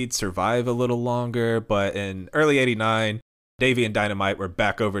Stampede survive a little longer, but in early 89, Davey and Dynamite were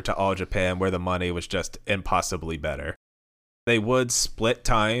back over to All Japan, where the money was just impossibly better. They would split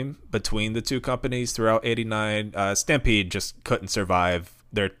time between the two companies throughout 89. Stampede just couldn't survive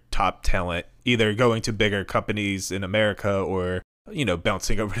their top talent either going to bigger companies in America or,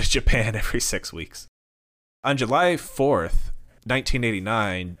 bouncing over to Japan every 6 weeks. On July 4th,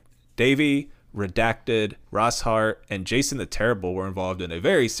 1989, Davey, Redacted, Ross Hart, and Jason the Terrible were involved in a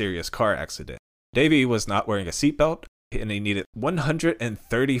very serious car accident. Davey was not wearing a seatbelt, and he needed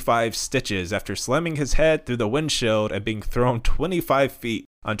 135 stitches after slamming his head through the windshield and being thrown 25 feet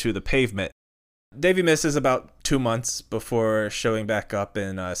onto the pavement. Davey misses about 2 months before showing back up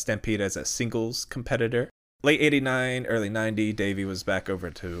in Stampede as a singles competitor. Late 89, early 90, Davey was back over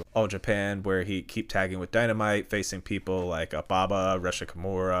to All Japan, where he kept tagging with Dynamite, facing people like Baba, Russia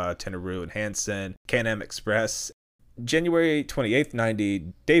Kimura, Tenaru and Hansen, Can-Am Express. January 28th,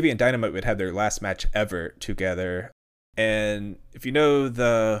 90, Davey and Dynamite would have their last match ever together. And if you know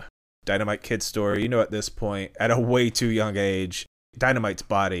the Dynamite Kid story, you know at this point, at a way too young age, Dynamite's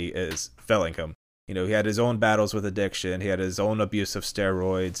body is failing him. He had his own battles with addiction. He had his own abuse of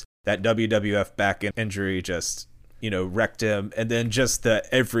steroids. That WWF back injury just, wrecked him. And then just the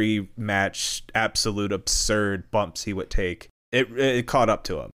every match, absolute absurd bumps he would take, it caught up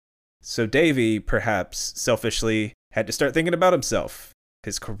to him. So Davey, perhaps selfishly, had to start thinking about himself,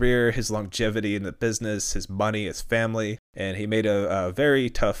 his career, his longevity in the business, his money, his family, and he made a very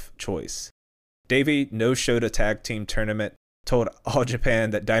tough choice. Davey no-showed a tag team tournament, told All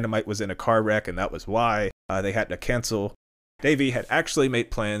Japan that Dynamite was in a car wreck and that was why they had to cancel. Davey had actually made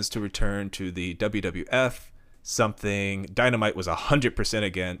plans to return to the WWF, something Dynamite was 100%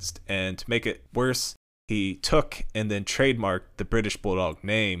 against, and to make it worse, he took and then trademarked the British Bulldog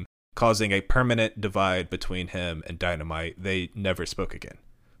name, causing a permanent divide between him and Dynamite. They never spoke again.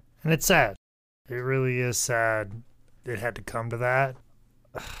 And it's sad. It really is sad it had to come to that.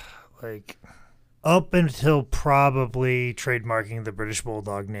 Up until probably trademarking the British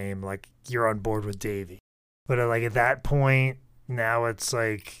Bulldog name, you're on board with Davey. But at that point, now it's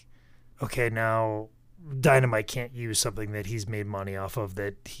okay, now Dynamite can't use something that he's made money off of,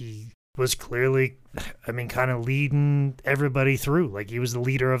 that he was clearly, kind of leading everybody through. He was the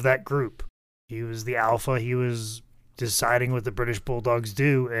leader of that group. He was the alpha. He was deciding what the British Bulldogs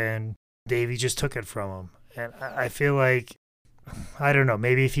do, and Davey just took it from him. And I feel I don't know,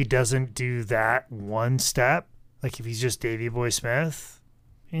 maybe if he doesn't do that one step, if he's just Davey Boy Smith,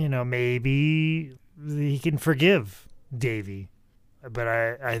 maybe he can forgive Davey. But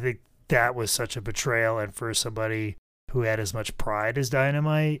I think that was such a betrayal, and for somebody who had as much pride as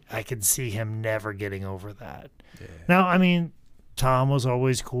Dynamite, I could see him never getting over that. Yeah. Now, Tom was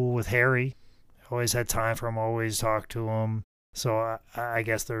always cool with Harry, always had time for him, always talked to him. So I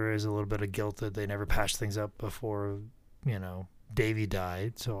guess there is a little bit of guilt that they never patched things up before, Davey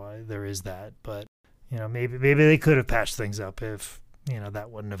died. So there is that. But, maybe they could have patched things up if, that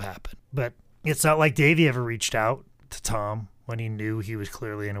wouldn't have happened. But it's not like Davey ever reached out to Tom when he knew he was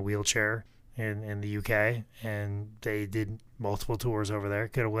clearly in a wheelchair in the UK, and they did multiple tours over there.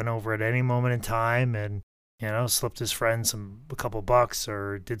 Could have went over at any moment in time and, slipped his friend a couple bucks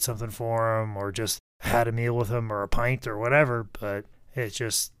or did something for him or just had a meal with him or a pint or whatever. But it's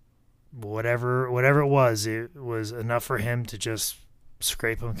just whatever it was enough for him to just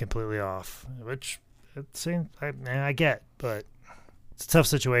scrape him completely off, which I get, but it's a tough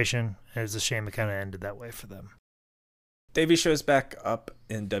situation, and it's a shame it kind of ended that way for them. Davey shows back up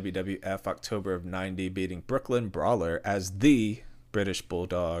in WWF October of 90, beating Brooklyn Brawler as the British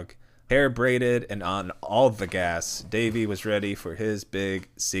Bulldog. Hair braided and on all the gas, Davey was ready for his big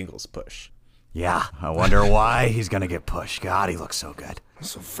singles push. Yeah, I wonder why he's going to get pushed. God, he looks so good.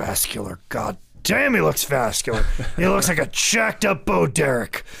 So vascular. God damn, he looks vascular. He looks like a jacked up Bo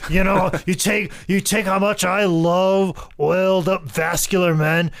Derek. You take how much I love oiled up vascular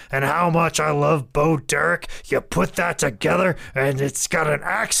men and how much I love Bo Derek. You put that together and it's got an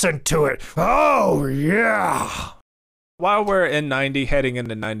accent to it. Oh, yeah. While we're in 90, heading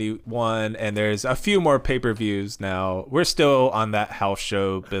into 91, and there's a few more pay-per-views now, we're still on that house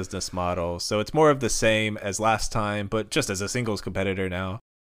show business model. So it's more of the same as last time, but just as a singles competitor now.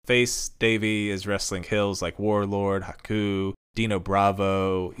 Face Davey is wrestling heels like Warlord, Haku, Dino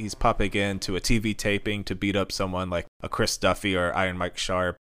Bravo. He's popping into a TV taping to beat up someone like a Chris Duffy or Iron Mike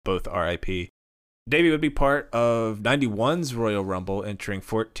Sharp, both RIP. Davey would be part of 91's Royal Rumble, entering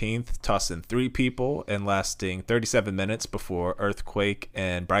 14th, tossing 3 people and lasting 37 minutes before Earthquake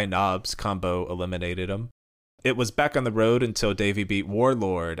and Brian Knobbs combo eliminated him. It was back on the road until Davey beat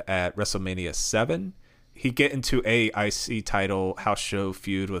Warlord at WrestleMania 7. He'd get into a IC title house show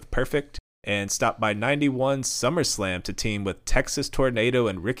feud with Perfect and stopped by 91's SummerSlam to team with Texas Tornado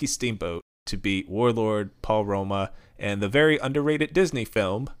and Ricky Steamboat to beat Warlord, Paul Roma, and the very underrated Disney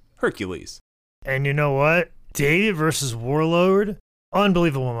film, Hercules. And you know what? Davey versus Warlord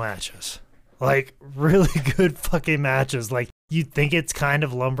unbelievable matches. Like, really good fucking matches. Like, you'd think it's kind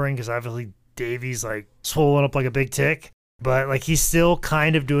of lumbering because obviously Davey's, like, swollen up like a big tick. But, like, he's still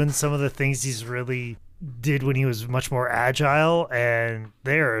kind of doing some of the things he's really did when he was much more agile. And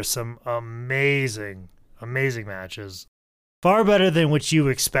there are some amazing, amazing matches. Far better than what you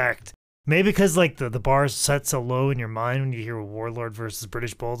expect. Maybe because, like, the bar is set so low in your mind when you hear Warlord versus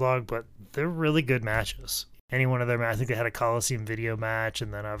British Bulldog, but they're really good matches. Any one of them, I think they had a Coliseum video match,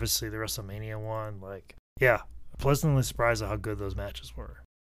 and then obviously the WrestleMania one. Like, yeah, pleasantly surprised at how good those matches were.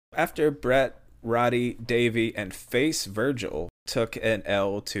 After Brett, Roddy, Davey, and Face Virgil took an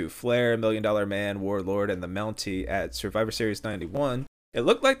L to Flair, Million Dollar Man, Warlord, and the Mountie at Survivor Series 91, it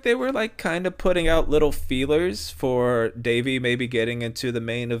looked like they were like kind of putting out little feelers for Davey maybe getting into the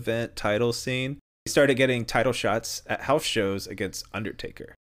main event title scene. He started getting title shots at house shows against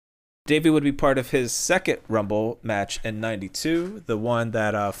Undertaker. Davey would be part of his second Rumble match in 92, the one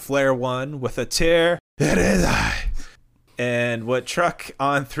that Flair won with a tear. It is I. And what truck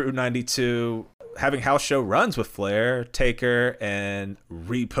on through 92, having house show runs with Flair, Taker, and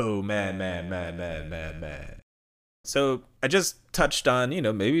Repo Man. So I just touched on,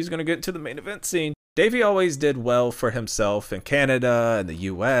 maybe he's going to get into the main event scene. Davey always did well for himself in Canada and the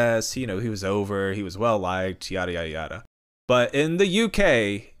US. He was over, he was well liked, yada, yada, yada. But in the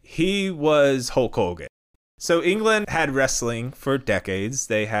UK, he was Hulk Hogan. So England had wrestling for decades.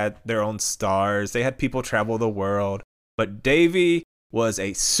 They had their own stars. They had people travel the world. But Davey was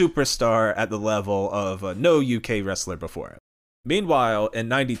a superstar at the level of no UK wrestler before him. Meanwhile, in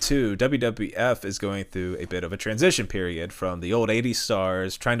 92, WWF is going through a bit of a transition period from the old 80s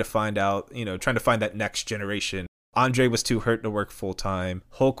stars, trying to find that next generation. Andre was too hurt to work full time.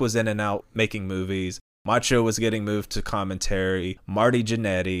 Hulk was in and out making movies. Macho was getting moved to commentary, Marty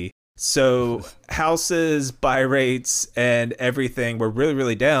Jannetty. So houses, buy rates, and everything were really,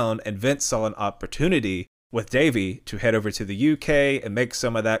 really down, and Vince saw an opportunity with Davey to head over to the UK and make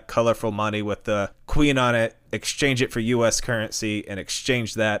some of that colorful money with the Queen on it, exchange it for US currency, and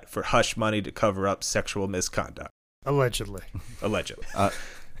exchange that for hush money to cover up sexual misconduct. Allegedly.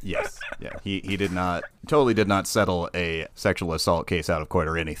 Yes. Yeah. He totally did not settle a sexual assault case out of court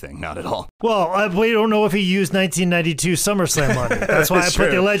or anything. Not at all. Well, we don't know if he used 1992 SummerSlam money. That's why I put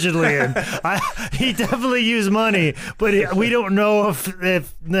the allegedly in. He definitely used money, but we don't know if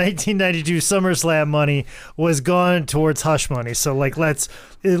 1992 SummerSlam money was gone towards hush money. So, like, let's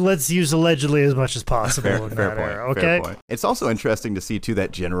use allegedly as much as possible. Fair point. Okay. Fair point. It's also interesting to see too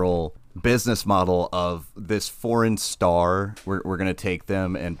that general business model of this foreign star. We're going to take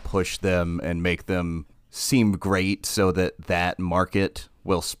them and push them and make them seem great so that market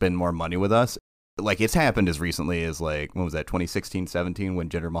will spend more money with us. Like, it's happened as recently as, like, when was that, 2016-17 when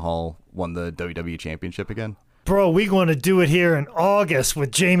Jinder Mahal won the WWE Championship again? Bro, we going to do it here in August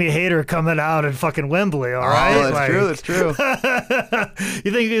with Jamie Hayter coming out in fucking Wembley, all right? Oh, that's true.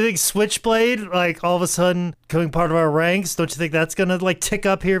 You think Switchblade, like, all of a sudden becoming part of our ranks? Don't you think that's going to, like, tick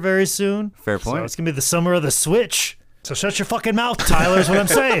up here very soon? Fair point. So it's going to be the summer of the Switch. So shut your fucking mouth, Tyler, is what I'm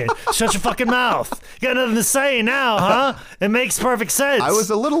saying. Shut your fucking mouth. You got nothing to say now, huh? It makes perfect sense. I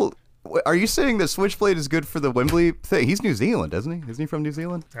was a little... Are you saying that Switchblade is good for the Wembley thing? He's New Zealand, isn't he? Isn't he from New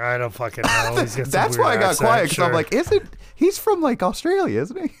Zealand? I don't fucking know. That's why I got quiet, because I'm like, he's from, like, Australia,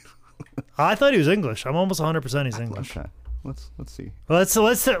 isn't he? I thought he was English. I'm almost 100% he's English. Okay. Let's see. Let's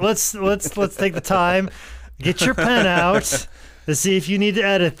take the time. Get your pen out to see if you need to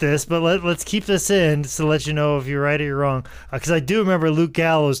edit this, but let's keep this in to let you know if you're right or you're wrong. Because I do remember Luke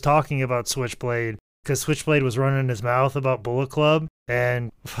Gallows talking about Switchblade, because Switchblade was running his mouth about Bullet Club,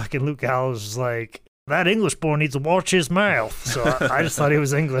 and fucking Luke Gallows was like, that English boy needs to watch his mouth. So I just thought he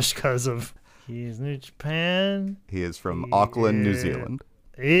was English because of he's New Japan. He is from Auckland, New Zealand.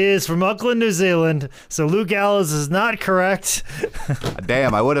 He is from Auckland, New Zealand. So Luke Gallows is not correct.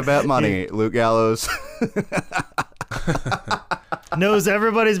 Damn, I would have bet money. Luke Gallows knows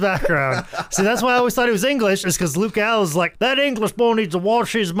everybody's background. See, that's why I always thought he was English, is because Luke Gallows is like, that English boy needs to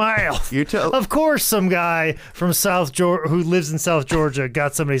wash his mouth. Of course, some guy from South Georgia who lives in South Georgia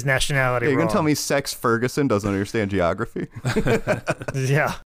got somebody's nationality wrong. You're going to tell me Sex Ferguson doesn't understand geography?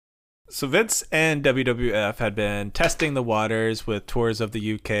 Yeah. So Vince and WWF had been testing the waters with tours of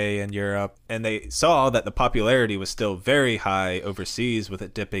the UK and Europe, and they saw that the popularity was still very high overseas with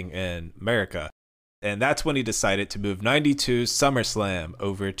it dipping in America. And that's when he decided to move 92 SummerSlam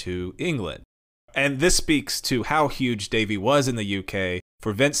over to England. And this speaks to how huge Davey was in the UK.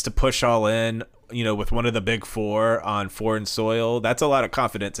 For Vince to push all in, with one of the big four on foreign soil, that's a lot of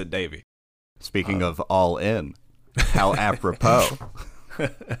confidence in Davey. Speaking of all in, how apropos.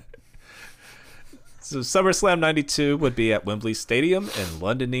 So SummerSlam 92 would be at Wembley Stadium in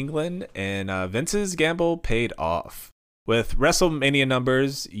London, England, and Vince's gamble paid off. With WrestleMania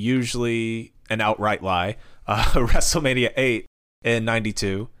numbers usually an outright lie, WrestleMania 8 in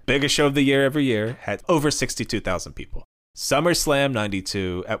 92, biggest show of the year every year, had over 62,000 people. SummerSlam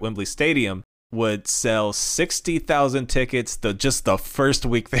 92 at Wembley Stadium would sell 60,000 tickets just the first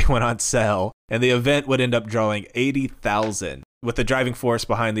week they went on sale, and the event would end up drawing 80,000, with the driving force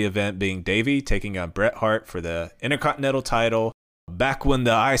behind the event being Davey taking on Bret Hart for the Intercontinental title, back when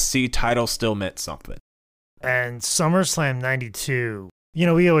the IC title still meant something. And SummerSlam 92,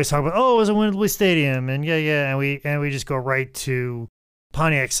 we always talk about, it was a Wembley Stadium, and and we just go right to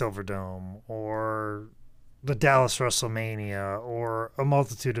Pontiac Silverdome or the Dallas WrestleMania or a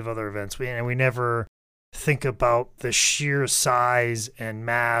multitude of other events. We never think about the sheer size and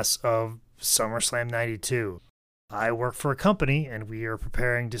mass of SummerSlam 92. I work for a company, and we are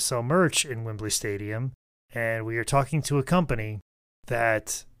preparing to sell merch in Wembley Stadium, and we are talking to a company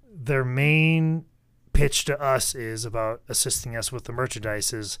that their main pitch to us is about assisting us with the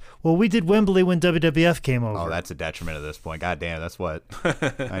merchandise is, well, we did Wembley when WWF came over. Oh, that's a detriment at this point. God damn, that's what,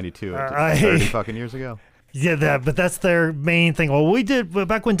 92, 30 fucking years ago. Yeah, but that's their main thing. Well, we did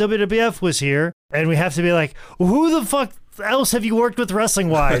back when WWF was here, and we have to be like, who the fuck else have you worked with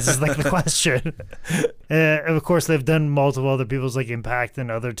wrestling-wise is like the question. And of course, they've done multiple other people's like Impact and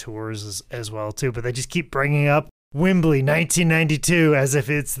other tours as well, too, but they just keep bringing up Wembley 1992 as if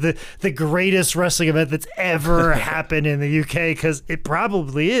it's the greatest wrestling event that's ever happened in the UK, because it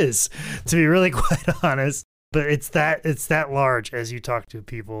probably is, to be really quite honest. But it's that large as you talk to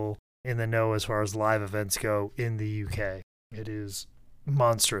people in the know as far as live events go in the UK. It is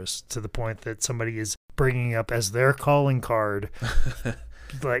monstrous to the point that somebody is bringing up as their calling card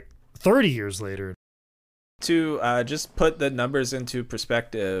like 30 years later. To just put the numbers into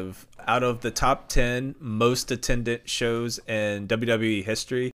perspective, out of the top 10 most attended shows in WWE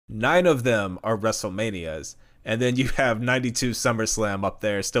history, 9 of them are WrestleManias. And then you have 92 SummerSlam up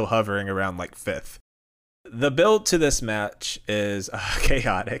there, still hovering around like 5th. The build to this match is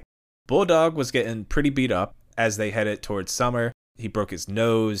chaotic. Bulldog was getting pretty beat up as they headed towards summer. He broke his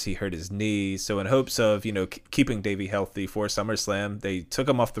nose, he hurt his knee. So in hopes of, keeping Davey healthy for SummerSlam, they took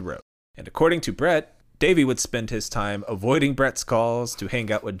him off the road. And according to Bret, Davey would spend his time avoiding Bret's calls to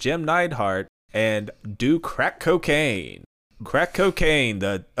hang out with Jim Neidhart and do crack cocaine. Crack cocaine,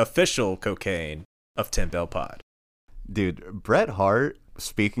 the official cocaine of 10 Bell Pod. Dude, Bret Hart,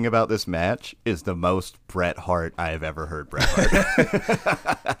 speaking about this match, is the most Bret Hart I have ever heard Bret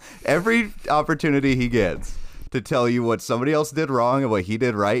Hart. Every opportunity he gets to tell you what somebody else did wrong and what he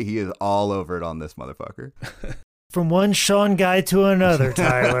did right, he is all over it on this motherfucker. From one Sean guy to another,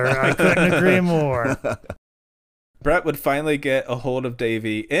 Tyler. I couldn't agree more. Bret would finally get a hold of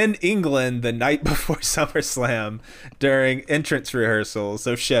Davey in England the night before SummerSlam during entrance rehearsals.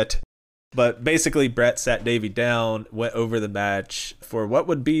 So shit. But basically, Bret sat Davey down, went over the match for what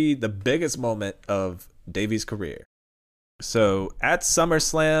would be the biggest moment of Davey's career. So at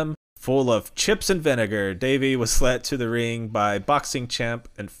SummerSlam, full of chips and vinegar, Davey was led to the ring by boxing champ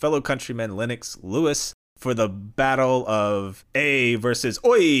and fellow countryman Lennox Lewis for the battle of A versus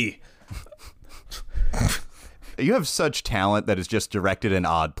Oi. You have such talent that is just directed in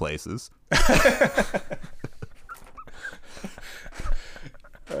odd places. All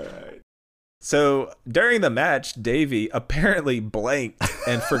right. So during the match, Davey apparently blanked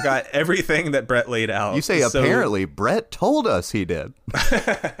and forgot everything that Bret laid out. You say apparently, Bret told us he did.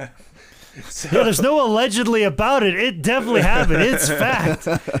 Yeah, there's no allegedly about it. It definitely happened. It's fact.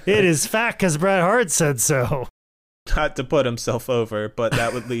 It is fact because Bret Hart said so. Not to put himself over, but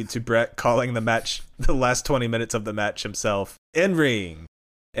that would lead to Bret calling the match, the last 20 minutes of the match himself, in ring.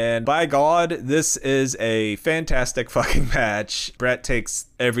 And by God, this is a fantastic fucking match. Bret takes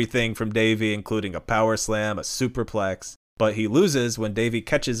everything from Davey, including a power slam, a superplex, but he loses when Davey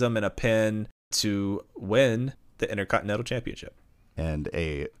catches him in a pin to win the Intercontinental Championship. And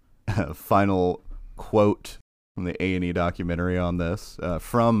a final quote from the A&E documentary on this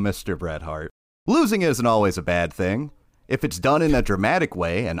from Mr. Bret Hart. Losing isn't always a bad thing. If it's done in a dramatic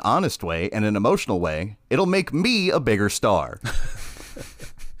way, an honest way, and an emotional way, it'll make me a bigger star.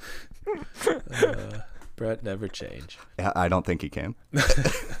 Bret never change. I don't think he can.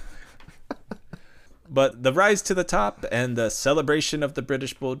 But the rise to the top and the celebration of the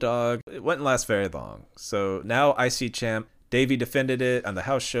British Bulldog, it wouldn't last very long. So now IC champ, Davey defended it on the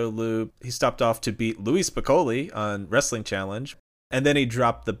house show loop. He stopped off to beat Louis Spicolli on Wrestling Challenge. And then he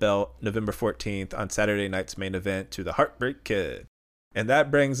dropped the belt November 14th on Saturday night's main event to the Heartbreak Kid. And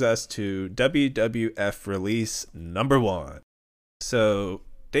that brings us to WWF release number 1. So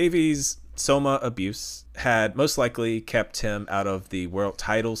Davey's Soma abuse had most likely kept him out of the world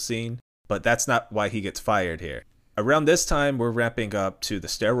title scene, but that's not why he gets fired here. Around this time, we're ramping up to the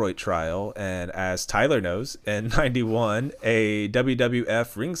steroid trial, and as Tyler knows, in 91, a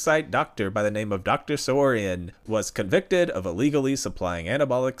WWF ringside doctor by the name of Dr. Saurian was convicted of illegally supplying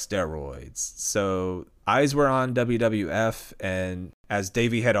anabolic steroids. So eyes were on WWF, and as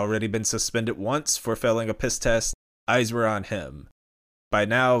Davey had already been suspended once for failing a piss test, eyes were on him. By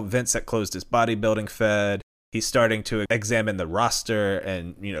now, Vince had closed his bodybuilding fed. He's starting to examine the roster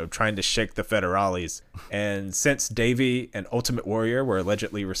and, trying to shake the federales. And since Davey and Ultimate Warrior were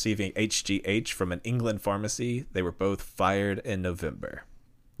allegedly receiving HGH from an England pharmacy, they were both fired in November.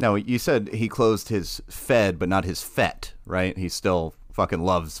 Now, you said he closed his fed, but not his fet, right? He still fucking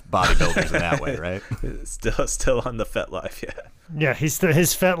loves bodybuilders in that way, right? Still on the fet life, yeah. Yeah, he's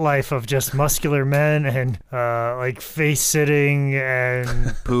his fet life of just muscular men and face sitting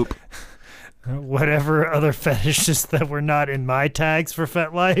and poop. Whatever other fetishes that were not in my tags for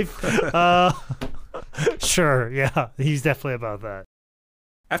fet life. Sure, yeah, he's definitely about that.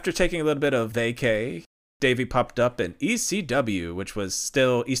 After taking a little bit of vacay, Davey popped up in ECW, which was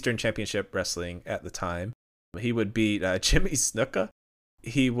still Eastern Championship Wrestling at the time. He would beat Jimmy Snuka.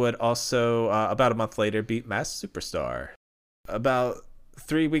 He would also, about a month later, beat Masked Superstar. About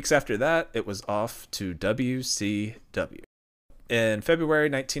 3 weeks after that, it was off to WCW. In February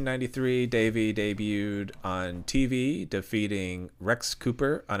 1993, Davey debuted on TV, defeating Rex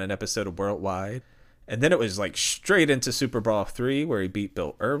Cooper on an episode of Worldwide. And then it was straight into Super Brawl 3, where he beat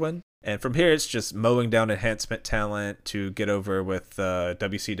Bill Irwin. And from here, it's just mowing down enhancement talent to get over with the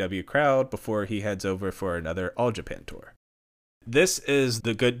WCW crowd before he heads over for another All Japan tour. This is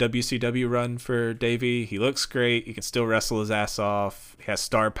the good WCW run for Davey. He looks great. He can still wrestle his ass off. He has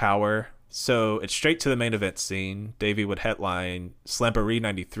star power. So it's straight to the main event scene. Davey would headline Slamboree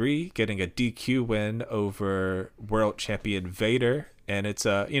 93, getting a DQ win over world champion Vader. And it's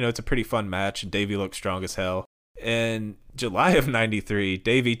a pretty fun match. Davey looks strong as hell. In July of 93,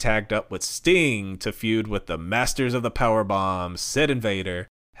 Davey tagged up with Sting to feud with the Masters of the Powerbomb, Sid and Vader,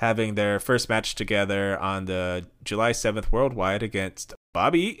 having their first match together on the July 7th Worldwide against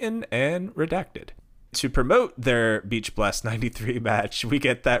Bobby Eaton and Redacted. To promote their Beach Blast 93 match, we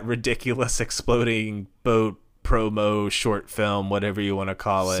get that ridiculous exploding boat promo short film, whatever you want to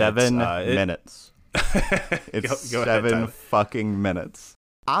call it. 7 minutes. It's go 7 ahead, fucking minutes.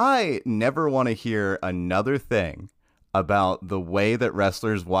 I never want to hear another thing about the way that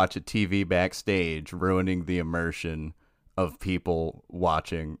wrestlers watch a TV backstage ruining the immersion of people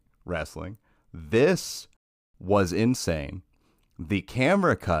watching wrestling. This was insane. The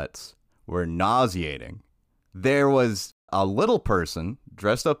camera cuts were nauseating. There was a little person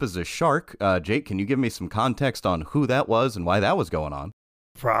dressed up as a shark. Jake, can you give me some context on who that was and why that was going on?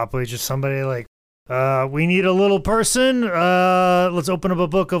 Probably just somebody we need a little person. Let's open up a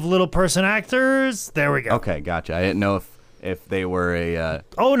book of little person actors. There we go. Okay, gotcha. I didn't know if they were a...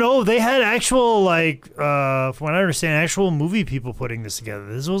 Oh, no, they had actual, from what I understand, actual movie people putting this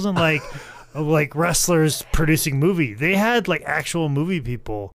together. This wasn't like wrestlers producing movie. They had, actual movie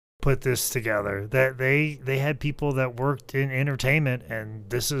people put this together. That they had people that worked in entertainment, and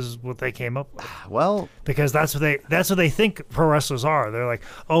this is what they came up with. Well, because that's what they think pro wrestlers are. They're like,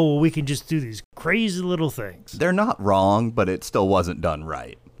 oh, well, we can just do these crazy little things. They're not wrong, but it still wasn't done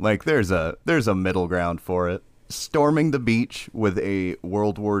right. There's a middle ground for it. Storming the beach with a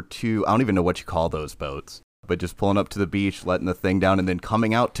World War II, I don't even know what you call those boats, but just pulling up to the beach, letting the thing down, and then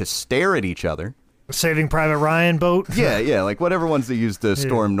coming out to stare at each other. Saving Private Ryan boat? Yeah, whatever ones they used to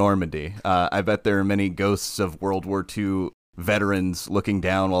storm Normandy. I bet there are many ghosts of World War II veterans looking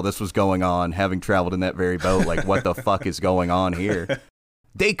down while this was going on, having traveled in that very boat, what the fuck is going on here?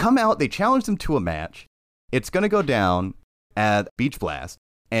 They come out, they challenge them to a match. It's going to go down at Beach Blast,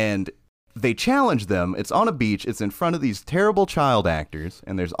 and they challenge them. It's on a beach. It's in front of these terrible child actors,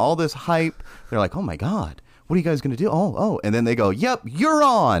 and there's all this hype. They're like, oh my God, what are you guys going to do? Oh. And then they go, yep, you're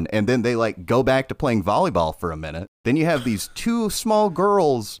on. And then they go back to playing volleyball for a minute. Then you have these 2 small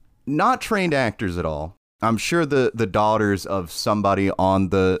girls, not trained actors at all. I'm sure the daughters of somebody on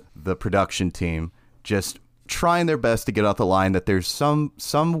the production team just trying their best to get off the line that there's some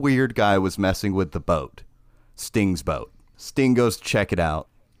weird guy was messing with the boat, Sting's boat. Sting goes to check it out.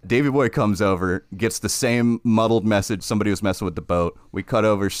 Davey Boy comes over, gets the same muddled message, somebody was messing with the boat. We cut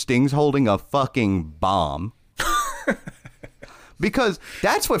over, Sting's holding a fucking bomb. Because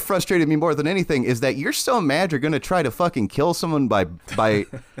that's what frustrated me more than anything, is that you're so mad you're going to try to fucking kill someone by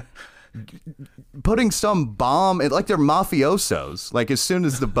putting some bomb, like they're mafiosos. As soon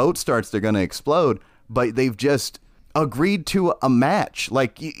as the boat starts, they're going to explode. But they've just agreed to a match.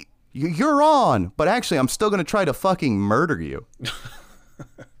 You're on, but actually I'm still going to try to fucking murder you.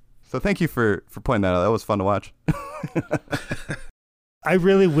 So thank you for pointing that out. That was fun to watch. I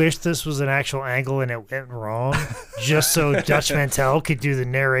really wish this was an actual angle and it went wrong, just so Dutch Mantel could do the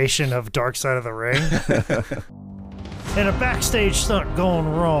narration of Dark Side of the Ring. And a backstage stunt going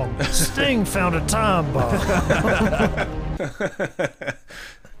wrong. Sting found a time bomb.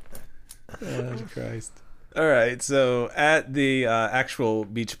 Oh, Christ. All right, so at the actual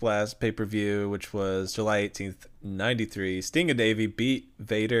Beach Blast pay-per-view, which was July 18th, 93, Sting and Davey beat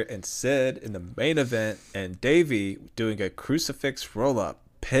Vader and Sid in the main event, and Davey, doing a crucifix roll-up,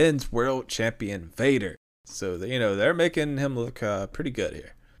 pins world champion Vader. So, they're making him look pretty good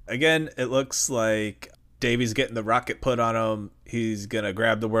here. Again, it looks like Davey's getting the rocket put on him. He's going to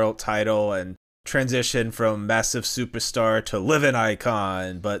grab the world title and transition from massive superstar to living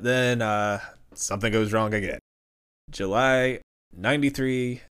icon, but then something goes wrong again. July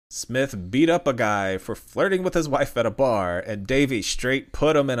 93, Smith beat up a guy for flirting with his wife at a bar, and Davey straight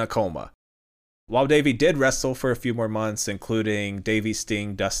put him in a coma. While Davey did wrestle for a few more months, including Davey,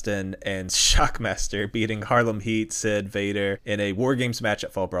 Sting, Dustin, and Shockmaster, beating Harlem Heat, Sid, Vader in a War Games match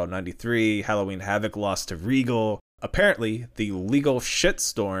at Fall Brawl 93, Halloween Havoc lost to Regal. Apparently, the legal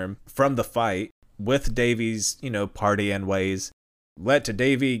shitstorm from the fight, with Davey's, party and ways, led to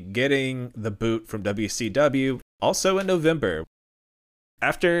Davey getting the boot from WCW, also in November.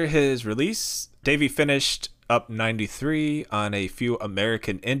 After his release, Davey finished up 93 on a few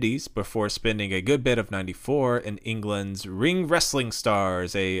American indies before spending a good bit of 94 in England's Ring Wrestling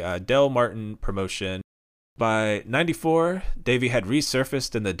Stars, a Del Martin promotion. By 94, Davey had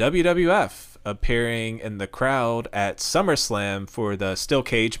resurfaced in the WWF, appearing in the crowd at SummerSlam for the steel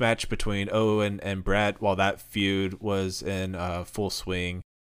cage match between Owen and Bret while that feud was in full swing.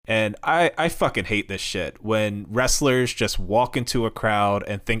 And I fucking hate this shit when wrestlers just walk into a crowd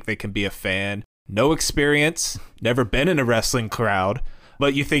and think they can be a fan. No experience, never been in a wrestling crowd,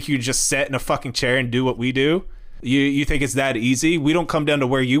 but you think you just sit in a fucking chair and do what we do? You think it's that easy? We don't come down to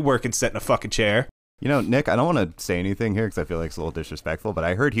where you work and sit in a fucking chair. Nick, I don't want to say anything here because I feel like it's a little disrespectful, but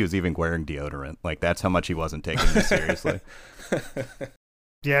I heard he was even wearing deodorant. Like, that's how much he wasn't taking this seriously.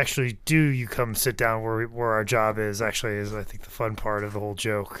 You actually you come sit down where our job is, actually, is I think the fun part of the whole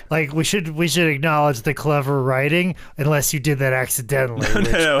joke. Like, we should acknowledge the clever writing, unless you did that accidentally.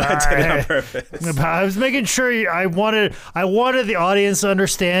 No, I did it on purpose. I was making sure I wanted the audience to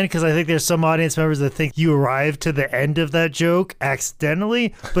understand, because I think there's some audience members that think you arrived to the end of that joke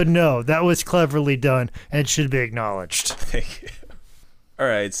accidentally, but no, that was cleverly done and should be acknowledged. Thank you. All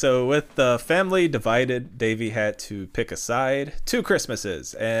right, so with the family divided, Davey had to pick a side 2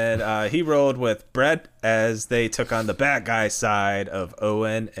 Christmases, and he rolled with Bret as they took on the bad guy side of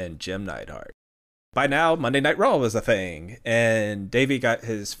Owen and Jim Neidhart. By now, Monday Night Raw was a thing, and Davey got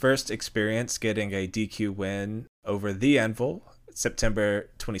his first experience getting a DQ win over The Anvil, September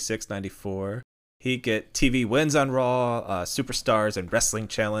 26, 94. He'd get TV wins on Raw, Superstars, and Wrestling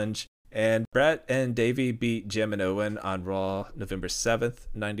Challenge. And Bret and Davey beat Jim and Owen on Raw November 7th,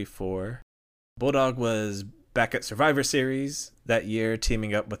 94. Bulldog was back at Survivor Series that year,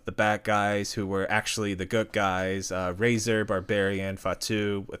 teaming up with the bad guys who were actually the good guys, Razor, Barbarian,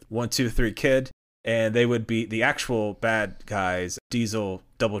 Fatu, with 1, 2, 3 Kid. And they would beat the actual bad guys, Diesel,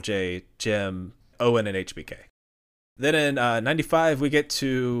 Double J, Jim, Owen, and HBK. Then in 95, we get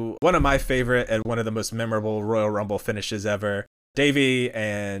to one of my favorite and one of the most memorable Royal Rumble finishes ever. Davey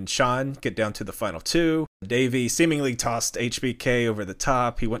and Shawn get down to the final 2. Davey seemingly tossed HBK over the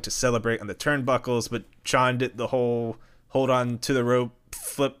top. He went to celebrate on the turnbuckles, but Shawn did the whole hold on to the rope,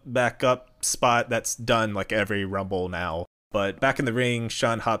 flip back up spot that's done like every Rumble now. But back in the ring,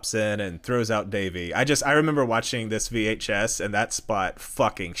 Shawn hops in and throws out Davey. I remember watching this VHS, and that spot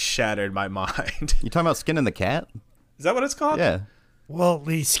fucking shattered my mind. You talking about skinning the cat? Is that what it's called? Yeah. Well,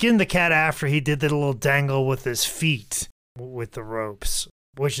 he skinned the cat after he did the little dangle with his feet with the ropes,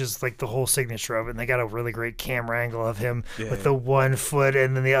 which is like the whole signature of it. And they got a really great camera angle of him with the 1 foot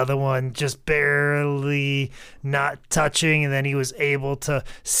and then the other one just barely not touching. And then he was able to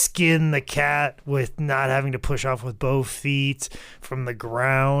skin the cat with not having to push off with both feet from the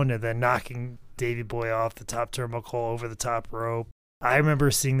ground and then knocking Davey Boy off the top turnbuckle over the top rope. I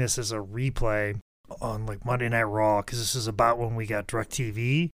remember seeing this as a replay on like Monday Night Raw, because this is about when we got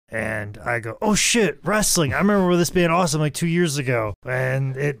DirecTV, and I go, oh shit, wrestling. I remember this being awesome like 2 years ago,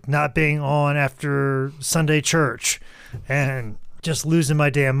 and it not being on after Sunday church, and just losing my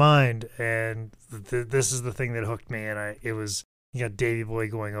damn mind. And this is the thing that hooked me, and it was, you got Davey Boy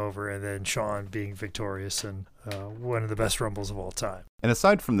going over and then Shawn being victorious, and one of the best Rumbles of all time. And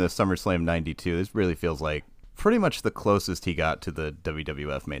aside from the SummerSlam 92, this really feels like pretty much the closest he got to the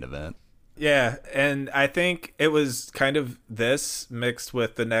WWF main event. Yeah, and I think it was kind of this mixed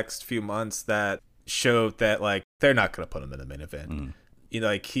with the next few months that showed that, like, they're not going to put him in the main event. You know,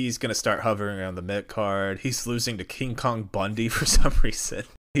 like, he's going to start hovering around the mid card. He's losing to King Kong Bundy for some reason.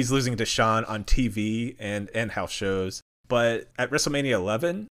 He's losing to Shawn on TV and house shows. But at WrestleMania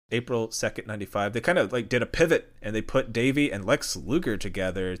 11, April 2nd, 95, they kind of like did a pivot and they put Davey and Lex Luger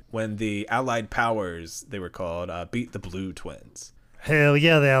together when the Allied Powers, they were called, beat the Blue Twins. Hell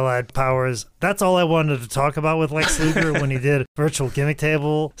yeah, the Allied Powers. That's all I wanted to talk about with Lex Luger when he did virtual gimmick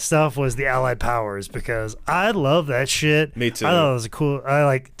table stuff was the Allied Powers, because I love that shit. Me too. I thought it was cool. I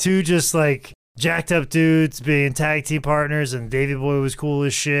like two just like jacked up dudes being tag team partners, and Davey Boy was cool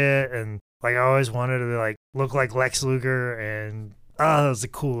as shit, and like I always wanted to like look like Lex Luger, and that was the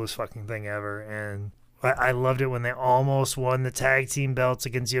coolest fucking thing ever. And I loved it when they almost won the tag team belts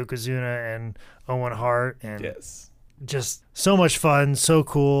against Yokozuna and Owen Hart, and Yes. just so much fun, so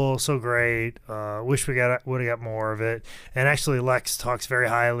cool, so great. Wish we would have got more of it. And actually, Lex talks very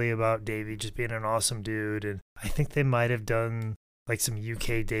highly about Davey just being an awesome dude. And I think they might have done like some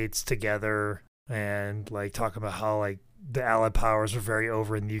UK dates together and like talking about how like the Allied Powers were very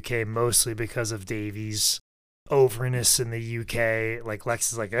over in the UK, mostly because of Davey's overness in the UK. Like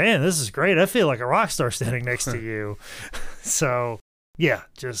Lex is like, man, this is great. I feel like a rock star standing next to you. So yeah,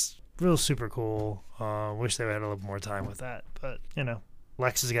 just real super cool. Wish they had a little more time with that, but you know,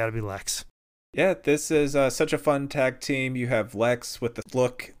 Lex has got to be Lex. Yeah, this is such a fun tag team. You have Lex with the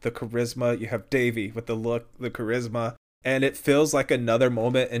look, the charisma. You have Davey with the look, the charisma. And it feels like another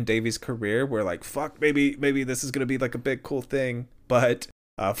moment in Davey's career where like, fuck, maybe this is going to be like a big cool thing. But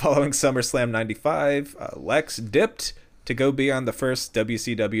following SummerSlam 95, Lex dipped to go be on the first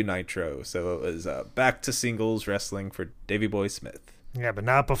WCW Nitro. So it was back to singles wrestling for Davey Boy Smith. Yeah, but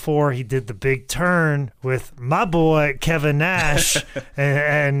not before he did the big turn with my boy Kevin Nash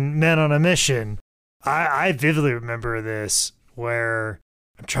and Men on a Mission. I vividly remember this, where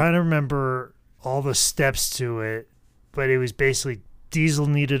I'm trying to remember all the steps to it, but it was basically Diesel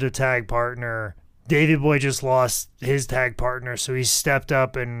needed a tag partner. Davey Boy just lost his tag partner, so he stepped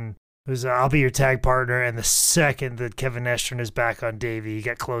up and was, I'll be your tag partner. And the second that Kevin Nash turned his back on Davey, he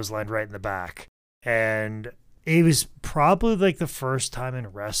got clotheslined right in the back. And it was probably like the first time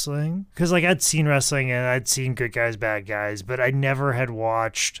in wrestling, because like I'd seen wrestling and I'd seen good guys, bad guys, but I never had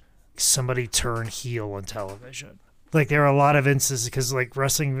watched somebody turn heel on television. Like there were a lot of instances, because like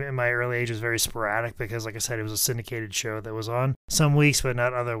wrestling in my early age was very sporadic, because like I said, it was a syndicated show that was on some weeks but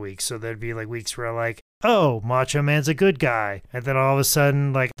not other weeks. So there'd be like weeks where like, oh, Macho Man's a good guy, and then all of a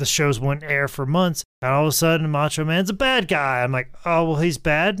sudden like the shows wouldn't air for months, and all of a sudden Macho Man's a bad guy. I'm like, oh well, he's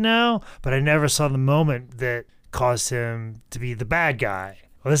bad now, but I never saw the moment that caused him to be the bad guy.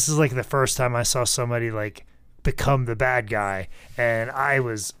 Well, this is like the first time I saw somebody like become the bad guy, and I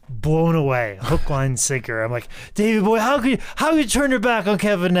was blown away, hook, line, sinker. I'm like, Davey Boy, how could you turn your back on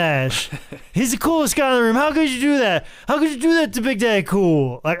Kevin Nash? He's the coolest guy in the room. How could you do that? How could you do that to Big Daddy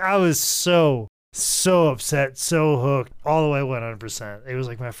Cool? Like I was so upset, so hooked, all the way 100%. It was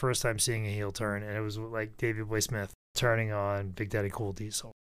like my first time seeing a heel turn, and it was like Davey Boy Smith turning on Big Daddy Cool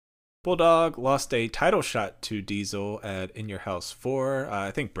Diesel. Bulldog lost a title shot to Diesel at In Your House 4.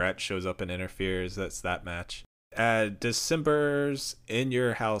 I think Brett shows up and interferes. That's that match. At December's In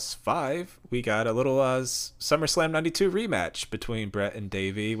Your House 5, we got a little SummerSlam 92 rematch between Brett and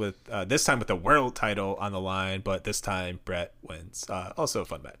Davey, with this time with the world title on the line, but this time Brett wins. Also a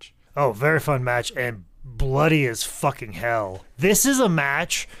fun match. Oh, very fun match, and bloody as fucking hell. This is a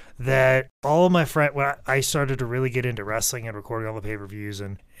match that all of my friends, when I started to really get into wrestling and recording all the pay-per-views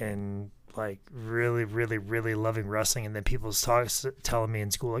and like really, really, really loving wrestling, and then people telling me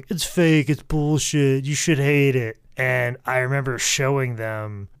in school, like, it's fake, it's bullshit, you should hate it. And I remember showing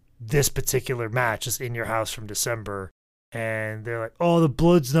them this particular match, just In Your House from December, and they're like, oh, the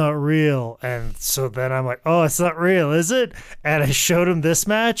blood's not real. And so then I'm like, oh, it's not real, is it? And I showed them this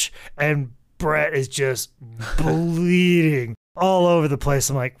match, and Brett is just bleeding all over the place.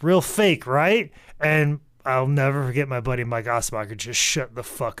 I'm like, real fake, right? And I'll never forget my buddy Mike Osbacher just shut the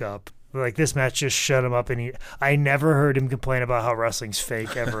fuck up. Like, this match just shut him up, and I never heard him complain about how wrestling's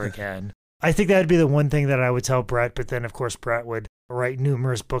fake ever again. I think that'd be the one thing that I would tell Brett, but then, of course, Brett would write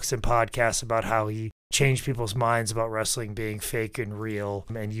numerous books and podcasts about how he changed people's minds about wrestling being fake and real,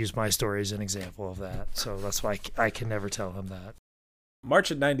 and use my story as an example of that. So that's why I can never tell him that.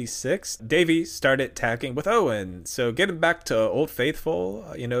 March of 96, Davey started tagging with Owen. So getting back to Old Faithful,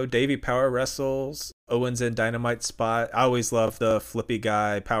 Davey power wrestles, Owen's in Dynamite spot. I always love the flippy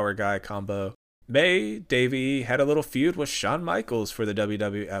guy, power guy combo. May, Davey had a little feud with Shawn Michaels for the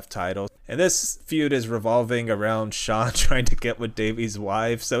WWF title. And this feud is revolving around Shawn trying to get with Davey's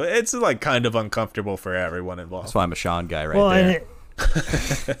wife. So it's like kind of uncomfortable for everyone involved. That's why I'm a Shawn guy there.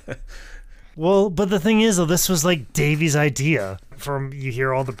 Well, but the thing is, though, this was like Davey's idea. You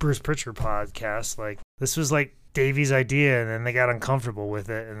hear all the Bruce Pritchard podcasts, like this was like Davey's idea, and then they got uncomfortable with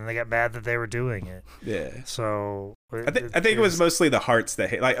it, and they got mad that they were doing it. Yeah. So I think it was mostly the Hearts that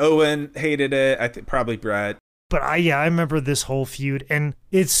hate. Like Owen hated it. I think probably Brett. But I remember this whole feud, and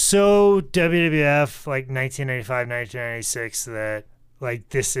it's so WWF like 1995, 1996 that like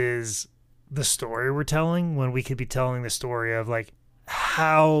this is the story we're telling when we could be telling the story of like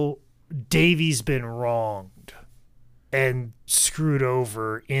how Davey's been wronged and screwed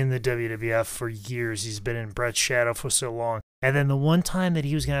over in the WWF for years. He's been in Brett's shadow for so long. And then the one time that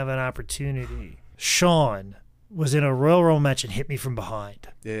he was going to have an opportunity, Shawn was in a Royal Rumble match and hit me from behind.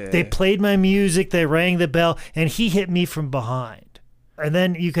 Yeah. They played my music, they rang the bell, and he hit me from behind. And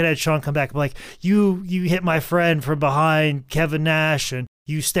then you could have Shawn come back and be like, you hit my friend from behind, Kevin Nash, and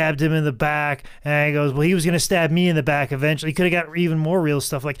you stabbed him in the back. And he goes, well, he was going to stab me in the back eventually. He could have got even more real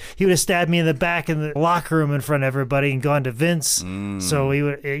stuff. Like he would have stabbed me in the back in the locker room in front of everybody and gone to Vince. So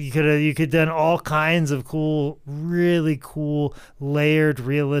you could have done all kinds of cool, really cool, layered,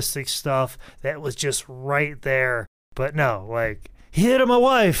 realistic stuff that was just right there. But no, like he hit my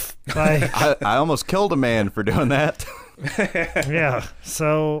wife. Like, I almost killed a man for doing that. Yeah.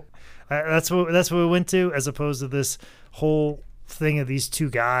 So that's what we went to, as opposed to this whole thing of these two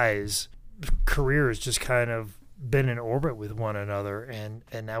guys' careers just kind of been in orbit with one another, and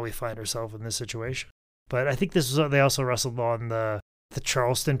now we find ourselves in this situation. But I think this was they also wrestled on the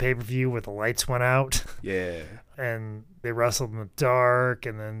Charleston pay-per-view where the lights went out. Yeah. And they wrestled in the dark,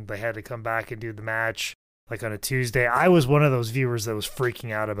 and then they had to come back and do the match like on a Tuesday. I was one of those viewers that was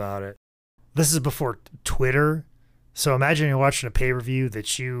freaking out about it. This is before Twitter. So imagine you're watching a pay-per-view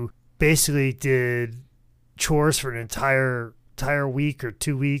that you basically did chores for an entire week or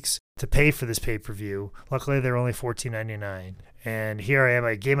 2 weeks to pay for this pay-per-view. Luckily, they're only $14.99. And here I am.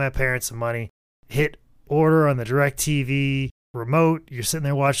 I gave my parents some money, hit order on the DirecTV remote. You're sitting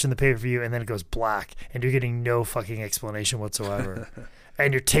there watching the pay-per-view, and then it goes black, and you're getting no fucking explanation whatsoever.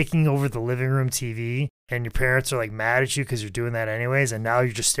 And you're taking over the living room TV, and your parents are like mad at you because you're doing that anyways, and now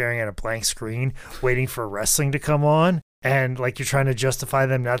you're just staring at a blank screen waiting for wrestling to come on, and like you're trying to justify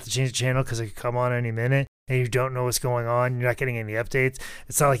them not to change the channel because it could come on any minute, and you don't know what's going on. You're not getting any updates.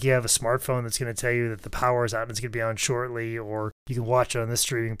 It's not like you have a smartphone that's going to tell you that the power is out and it's going to be on shortly, or you can watch it on this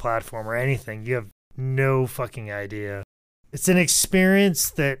streaming platform or anything. You have no fucking idea. It's an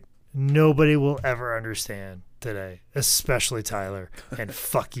experience that nobody will ever understand today, especially Tyler, and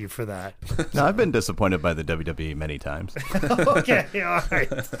fuck you for that. No, I've been disappointed by the WWE many times. Okay, all right.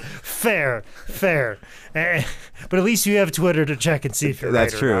 Fair. But at least you have Twitter to check and see if you're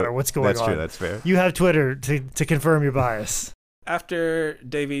That's right true. or not, or what's going That's on. true, that's fair. You have Twitter to confirm your bias. After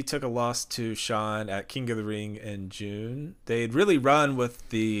Davey took a loss to Shawn at King of the Ring in June, they'd really run with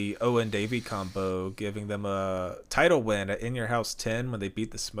the Owen-Davey combo, giving them a title win at In Your House 10 when they beat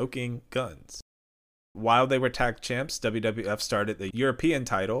the Smoking Guns. While they were tag champs, WWF started the European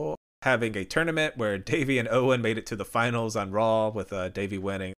title, having a tournament where Davey and Owen made it to the finals on Raw, with Davey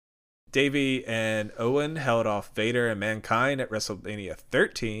winning. Davey and Owen held off Vader and Mankind at WrestleMania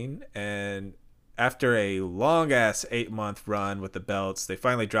 13, and after a long-ass 8-month run with the belts, they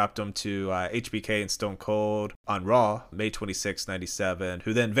finally dropped them to HBK and Stone Cold on Raw, May 26, 97,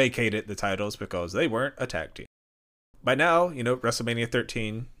 who then vacated the titles because they weren't a tag team. By now, WrestleMania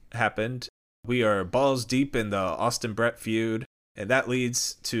 13 happened. We are balls deep in the Austin Brett feud, and that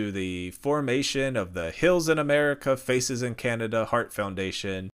leads to the formation of the Hills in America, Faces in Canada Heart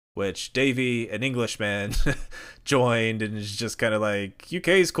Foundation, which Davey, an Englishman, joined and is just kind of like,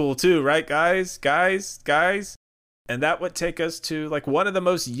 UK's cool too, right, guys? And that would take us to like one of the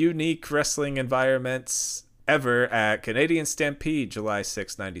most unique wrestling environments ever at Canadian Stampede, July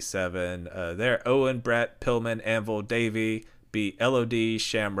 6, 97. There, Owen, Brett, Pillman, Anvil, Davey beat LOD,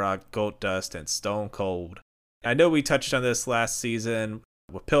 Shamrock, Goldust, and Stone Cold. I know we touched on this last season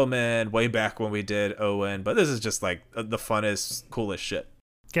with Pillman, way back when we did Owen, but this is just like the funnest, coolest shit.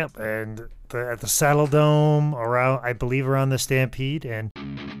 Yep, and at the Saddle Dome, around the Stampede. And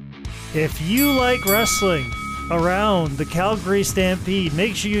if you like wrestling around the Calgary Stampede,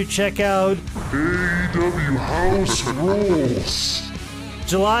 make sure you check out AEW House Rules.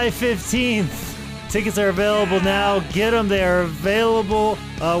 July 15th. Tickets are available now. Get them. They are available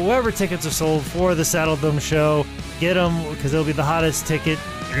wherever tickets are sold for the Saddle Dome show. Get them because it'll be the hottest ticket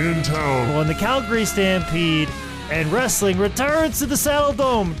In town. when the Calgary Stampede and wrestling returns to the Saddle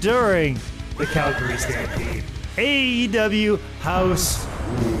Dome during the Calgary Stampede. AEW House.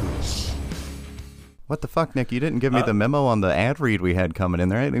 What the fuck, Nick? You didn't give me the memo on the ad read we had coming in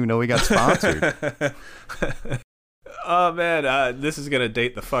there. I didn't even know we got sponsored. Oh man, this is gonna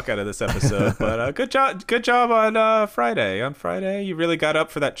date the fuck out of this episode, but good job on Friday. On Friday, you really got up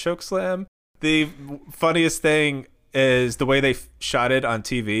for that choke slam. The funniest thing is the way they shot it on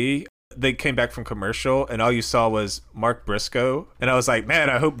TV. They came back from commercial, and all you saw was Mark Briscoe, and I was like, man,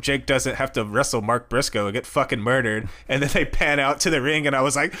 I hope Jake doesn't have to wrestle Mark Briscoe and get fucking murdered. And then they pan out to the ring, and I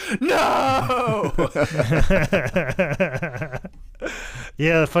was like, no.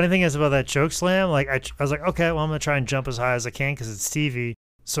 Yeah, the funny thing is about that choke slam, like I was like, okay, well, I'm gonna try and jump as high as I can because it's TV.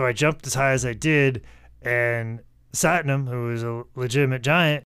 So I jumped as high as I did, and Satnam, who is a legitimate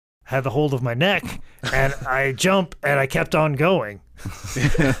giant, had the hold of my neck, and I jump and I kept on going.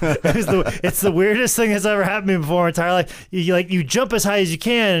 It's the weirdest thing that's ever happened to me before in my entire life. You jump as high as you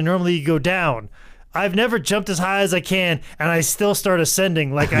can, and normally you go down. I've never jumped as high as I can, and I still start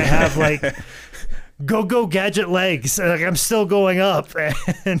ascending like I have like go gadget legs. Like I'm still going up.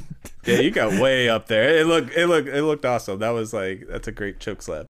 And yeah, you got way up there. It looked awesome. That's a great choke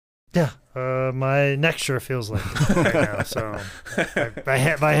slap. Yeah, my neck sure feels like it right now. So my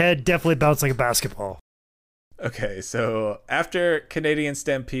head definitely bounced like a basketball. Okay, so after Canadian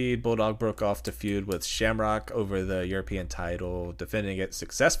Stampede, Bulldog broke off to feud with Shamrock over the European title, defending it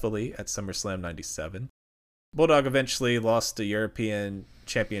successfully at SummerSlam 97. Bulldog eventually lost the European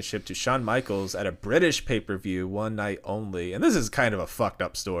Championship to Shawn Michaels at a British pay-per-view one night only, and this is kind of a fucked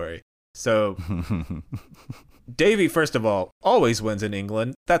up story. So, Davey, first of all, always wins in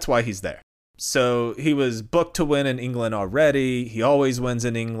England. That's why he's there. So he was booked to win in England already. He always wins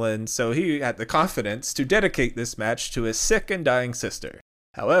in England. So he had the confidence to dedicate this match to his sick and dying sister.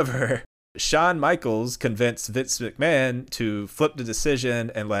 However, Shawn Michaels convinced Vince McMahon to flip the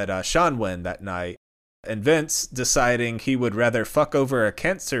decision and let Shawn win that night. And Vince, deciding he would rather fuck over a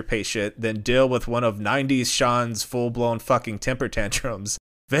cancer patient than deal with one of 90s Shawn's full-blown fucking temper tantrums,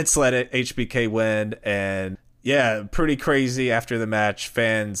 Vince let HBK win, and yeah, pretty crazy after the match.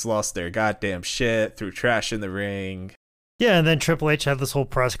 Fans lost their goddamn shit, threw trash in the ring. Yeah, and then Triple H had this whole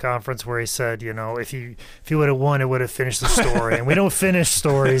press conference where he said, if he would have won, it would have finished the story. And we don't finish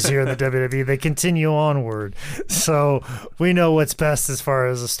stories here in the WWE. They continue onward. So we know what's best as far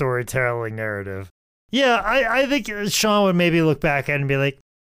as a storytelling narrative. Yeah, I think Shawn would maybe look back at it and be like,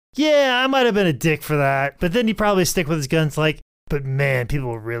 yeah, I might have been a dick for that. But then he'd probably stick with his guns like, but man,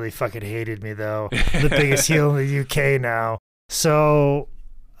 people really fucking hated me, though. I'm the biggest heel in the UK now. So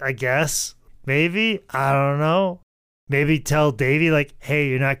I guess, maybe, I don't know. Maybe tell Davey, like, hey,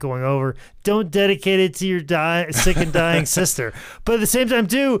 you're not going over. Don't dedicate it to your sick and dying sister. But at the same time,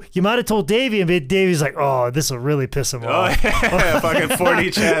 too, you might have told Davey, and Davey's like, oh, this will really piss him off. Yeah, fucking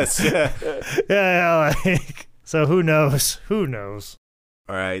 40 chest. Yeah, like, so who knows? Who knows?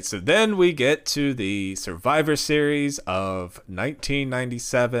 All right, so then we get to the Survivor Series of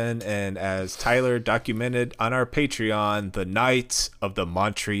 1997, and as Tyler documented on our Patreon, the night of the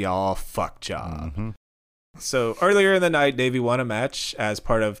Montreal fuck job. Mm-hmm. So earlier in the night, Davey won a match as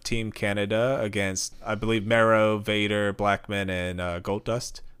part of Team Canada against, I believe, Mero, Vader, Blackman, and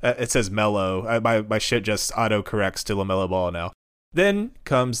Goldust. It says Mello. My shit just auto-corrects to LaMelo Ball now. Then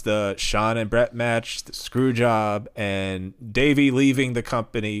comes the Shawn and Brett match, the screw job, and Davey leaving the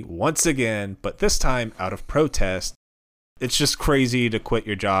company once again, but this time out of protest. It's just crazy to quit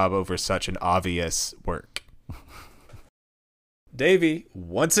your job over such an obvious work. Davey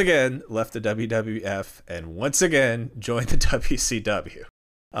once again left the WWF and once again joined the WCW.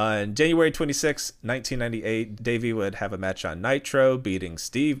 On January 26, 1998, Davey would have a match on Nitro, beating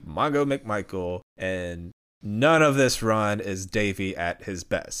Steve Mongo McMichael, and none of this run is Davey at his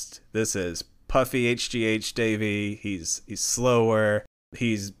best. This is puffy HGH Davey. He's slower.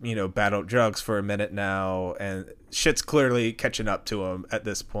 He's, battled drugs for a minute now, and shit's clearly catching up to him at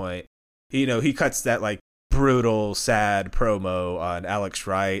this point. He cuts that, brutal, sad promo on Alex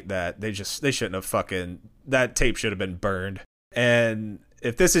Wright that they shouldn't have that tape should have been burned. And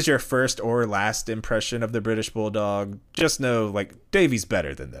if this is your first or last impression of the British Bulldog, just know, Davey's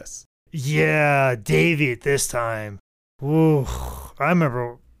better than this. Yeah, Davey at this time. Ooh, I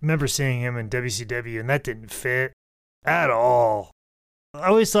remember seeing him in WCW, and that didn't fit at all. I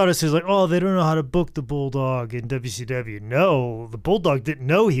always thought it was like, oh, they don't know how to book the Bulldog in WCW. No, the Bulldog didn't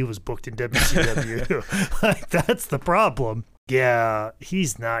know he was booked in WCW. That's the problem. Yeah,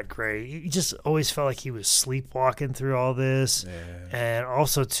 he's not great. He just always felt like he was sleepwalking through all this. Yeah. And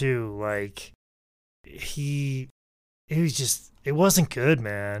also, too, it was just, it wasn't good,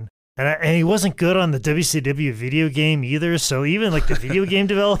 man. And he wasn't good on the WCW video game either. So even like the video game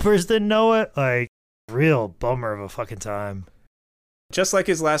developers didn't know it. Like, real bummer of a fucking time. Just like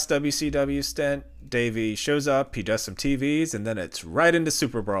his last WCW stint, Davey shows up, he does some TVs, and then it's right into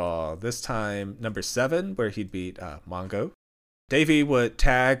Super Brawl. This time, number 7, where he'd beat Mongo. Davey would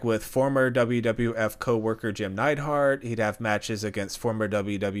tag with former WWF co-worker Jim Neidhart. He'd have matches against former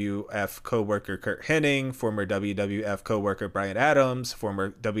WWF co-worker Kurt Hennig, former WWF co-worker Brian Adams,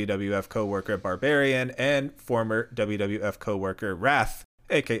 former WWF co-worker Barbarian, and former WWF co-worker Wrath,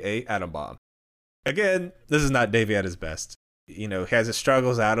 aka Atom Bomb. Again, this is not Davey at his best. He has his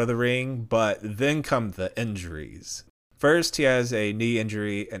struggles out of the ring, but then come the injuries. First, he has a knee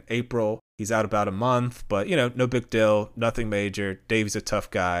injury in April. He's out about a month, but, no big deal, nothing major. Davey's a tough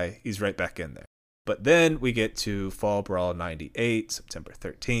guy. He's right back in there. But then we get to Fall Brawl 98, September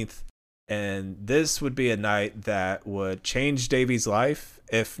 13th. And this would be a night that would change Davey's life,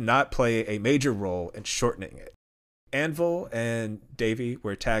 if not play a major role in shortening it. Anvil and Davey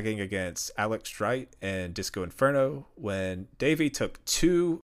were tagging against Alex Wright and Disco Inferno when Davey took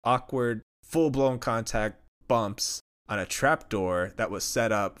 2 awkward, full-blown contact bumps on a trapdoor that was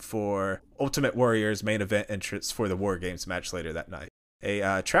set up for Ultimate Warrior's main event entrance for the War Games match later that night.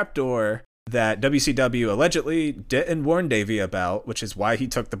 A trapdoor that WCW allegedly didn't warn Davey about, which is why he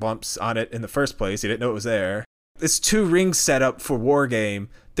took the bumps on it in the first place. He didn't know it was there. It's 2 rings set up for War Game.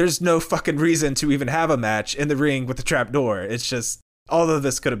 There's no fucking reason to even have a match in the ring with the trapdoor. It's just, all of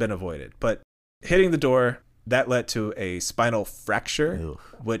this could have been avoided. But hitting the door, that led to a spinal fracture,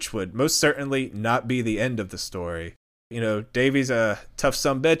 which would most certainly not be the end of the story. Davey's a tough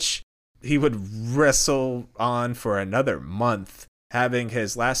sumbitch. He would wrestle on for another month, having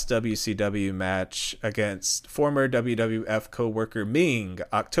his last WCW match against former WWF co-worker Ming,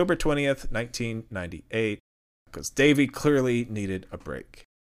 October 20th, 1998, because Davey clearly needed a break.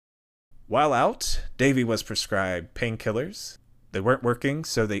 While out, Davey was prescribed painkillers. They weren't working,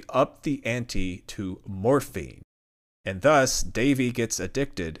 so they upped the ante to morphine. And thus, Davey gets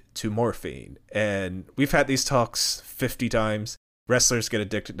addicted to morphine. And we've had these talks 50 times. Wrestlers get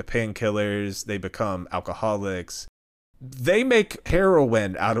addicted to painkillers. They become alcoholics. They make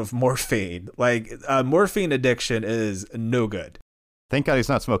heroin out of morphine. Like, morphine addiction is no good. Thank God he's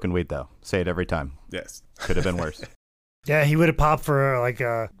not smoking weed, though. Say it every time. Yes. Could have been worse. Yeah, he would have popped for like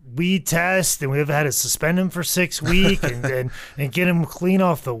a weed test, and we would have had to suspend him for 6 weeks and get him clean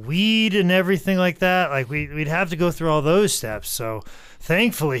off the weed and everything like that. Like we'd have to go through all those steps. So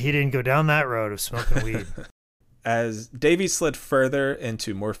thankfully, he didn't go down that road of smoking weed. As Davey slid further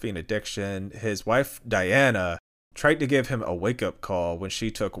into morphine addiction, his wife Diana tried to give him a wake-up call when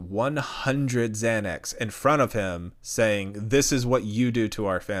she took 100 Xanax in front of him, saying, "This is what you do to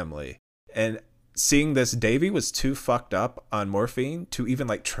our family." And seeing this, Davey was too fucked up on morphine to even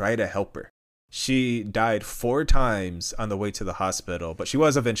try to help her. She died 4 times on the way to the hospital, but she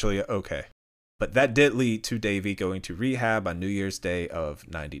was eventually okay. But that did lead to Davey going to rehab on New Year's Day of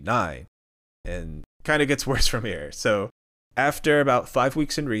 99. And kind of gets worse from here. So after about 5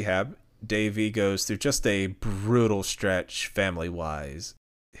 weeks in rehab, Davey goes through just a brutal stretch family-wise.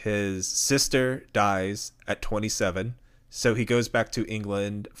 His sister dies at 27, so he goes back to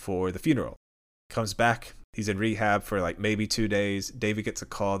England for the funeral. Comes back, he's in rehab for maybe 2 days. Davey gets a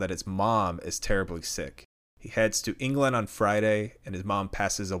call that his mom is terribly sick. He heads to England on Friday, and his mom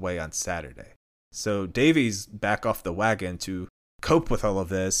passes away on Saturday. So Davey's back off the wagon to cope with all of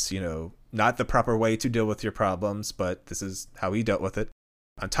this, not the proper way to deal with your problems, but this is how he dealt with it.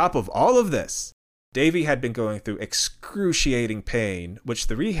 On top of all of this, Davey had been going through excruciating pain, which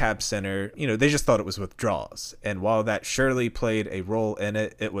the rehab center, they just thought it was withdrawals. And while that surely played a role in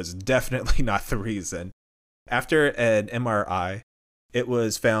it, it was definitely not the reason. After an MRI, it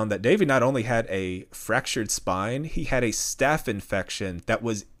was found that Davey not only had a fractured spine, he had a staph infection that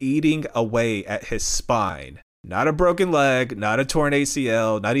was eating away at his spine. Not a broken leg, not a torn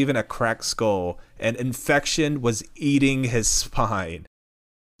ACL, not even a cracked skull. An infection was eating his spine.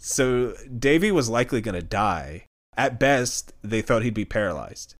 So Davey was likely going to die. At best, they thought he'd be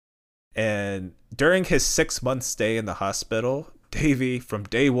paralyzed. And during his 6-month stay in the hospital, Davey, from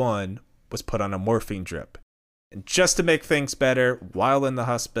day one, was put on a morphine drip. And just to make things better, while in the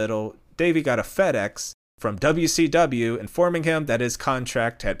hospital, Davey got a FedEx from WCW informing him that his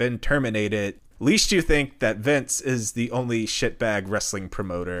contract had been terminated. Least you think that Vince is the only shitbag wrestling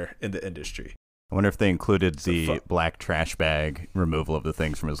promoter in the industry. I wonder if they included the black trash bag removal of the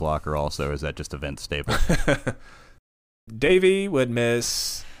things from his locker also, or is that just a Vince staple? Davey would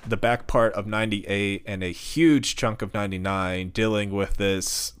miss the back part of 98 and a huge chunk of 99 dealing with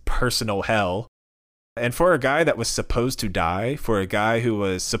this personal hell. And for a guy that was supposed to die, for a guy who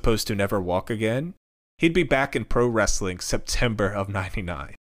was supposed to never walk again, he'd be back in pro wrestling September of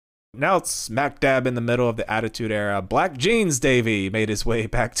 99. Now it's smack dab in the middle of the Attitude Era. Black Jeans Davey made his way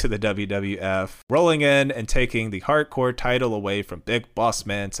back to the WWF, rolling in and taking the Hardcore title away from Big Boss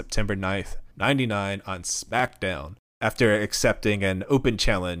Man September 9th, 99 on SmackDown, after accepting an open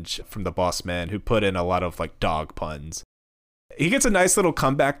challenge from the Boss Man, who put in a lot of like dog puns. He gets a nice little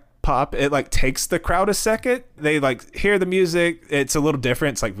comeback pop. It like takes the crowd a second. They like hear the music. It's a little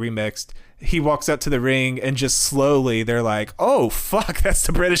different. It's like remixed. He walks out to the ring and just slowly they're like, oh fuck, that's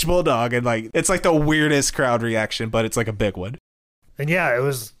the British Bulldog. And like, it's like the weirdest crowd reaction, but it's like a big one. And yeah, it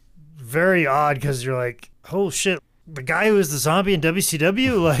was very odd because you're like, oh shit, the guy who was the zombie in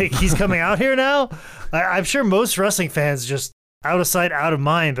WCW, like he's coming out here now. I'm sure most wrestling fans just out of sight, out of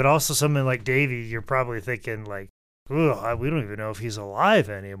mind, but also someone like Davey, you're probably thinking like, ugh, we don't even know if he's alive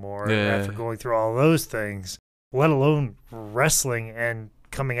anymore after going through all those things, let alone wrestling and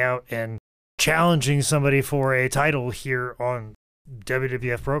coming out and challenging somebody for a title here on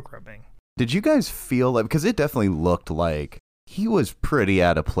WWF programming. Did you guys feel like, because it definitely looked like he was pretty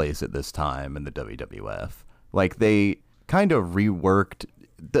out of place at this time in the WWF. Like they kind of reworked,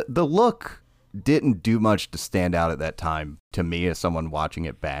 the look didn't do much to stand out at that time to me as someone watching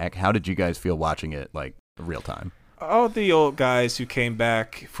it back. How did you guys feel watching it like real time? All the old guys who came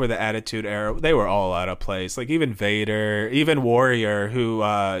back for the Attitude Era, they were all out of place. Like even Vader, even Warrior, who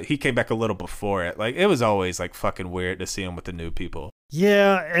he came back a little before it. Like it was always like fucking weird to see him with the new people.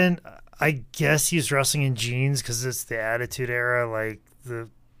 Yeah, and I guess he's wrestling in jeans because it's the Attitude Era. Like the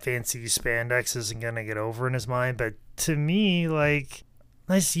fancy spandex isn't gonna get over in his mind. But to me, like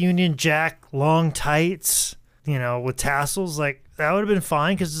nice Union Jack long tights, you know, with tassels, like that would have been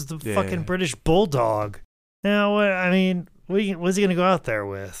fine because it's the fucking British Bulldog. Now, I mean, what's he going to go out there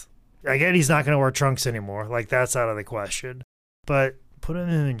with? I get he's not going to wear trunks anymore. Like, that's out of the question. But putting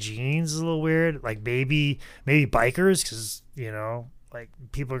him in jeans is a little weird. Like, maybe bikers, because, you know, like,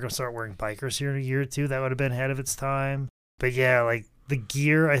 people are going to start wearing bikers here in a year or two. That would have been ahead of its time. But, yeah, like, the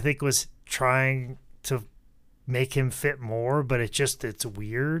gear, I think, was trying to make him fit more, but it's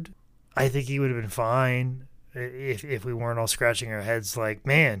weird. I think he would have been fine if we weren't all scratching our heads like,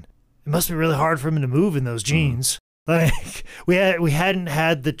 man, it must be really hard for him to move in those jeans. Like we hadn't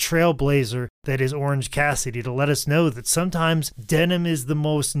had the trailblazer that is Orange Cassidy to let us know that sometimes denim is the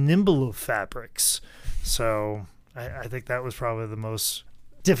most nimble of fabrics. So I think that was probably the most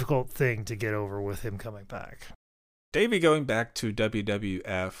difficult thing to get over with him coming back. Davey going back to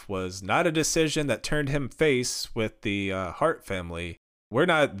WWF was not a decision that turned him face with the Hart family. We're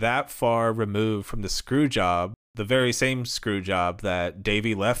not that far removed from the screw job, the very same screw job that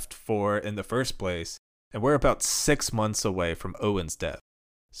Davey left for in the first place. And we're about 6 months away from Owen's death.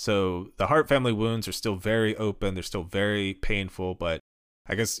 So the Hart family wounds are still very open. They're still very painful, but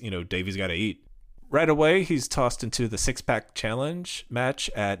I guess, you know, Davey's got to eat. Right away, he's tossed into the six-pack challenge match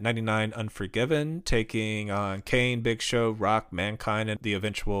at 99 Unforgiven, taking on Kane, Big Show, Rock, Mankind, and the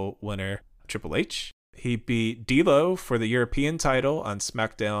eventual winner, Triple H. He beat D'Lo for the European title on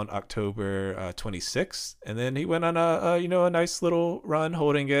SmackDown October 26th, and then he went on a nice little run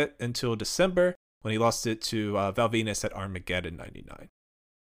holding it until December when he lost it to Val Venis at Armageddon 99.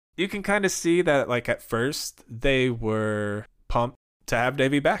 You can kind of see that, like, at first they were pumped to have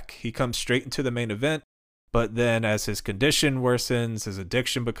Davey back. He comes straight into the main event, but then as his condition worsens, his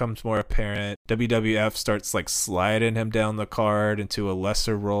addiction becomes more apparent, WWF starts like sliding him down the card into a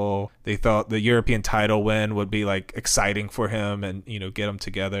lesser role. They thought the European title win would be like exciting for him and, you know, get him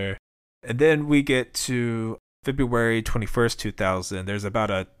together. And then we get to February 21st, 2000. There's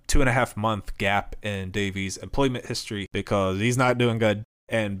about a 2.5 month gap in Davey's employment history because he's not doing good.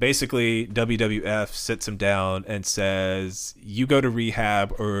 And basically, WWF sits him down and says, you go to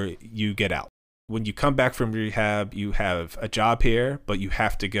rehab or you get out. When you come back from rehab, you have a job here, but you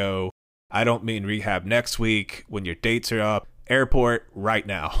have to go. I don't mean rehab next week when your dates are up. Airport right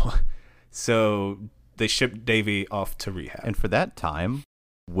now. So they shipped Davey off to rehab. And for that time,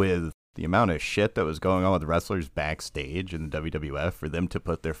 with the amount of shit that was going on with wrestlers backstage in the WWF, for them to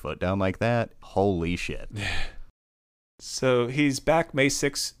put their foot down like that, holy shit. So he's back May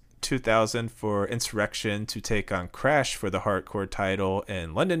 6, 2000 for Insurrection to take on Crash for the Hardcore title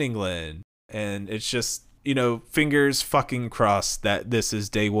in London, England. And it's just, you know, fingers fucking crossed that this is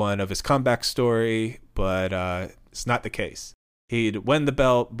day one of his comeback story, but it's not the case. He'd win the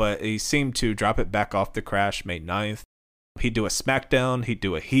belt, but he seemed to drop it back off the Crash May 9th. He'd do a SmackDown, he'd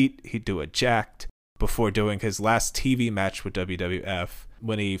do a Heat, he'd do a Jacked before doing his last TV match with WWF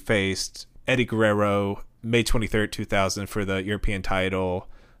when he faced Eddie Guerrero May 23rd, 2000 for the European title.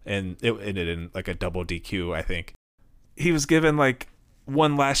 and it ended in like a double DQ, I think. He was given like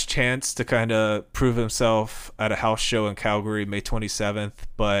one last chance to kind of prove himself at a house show in Calgary, May 27th,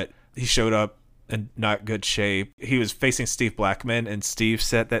 but he showed up in not good shape. He was facing Steve Blackman, and Steve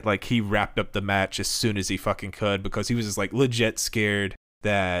said that like he wrapped up the match as soon as he fucking could because he was just like legit scared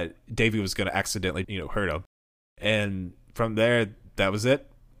that Davey was going to accidentally, hurt him. And from there, that was it.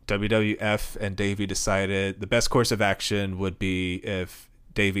 WWF and Davey decided the best course of action would be if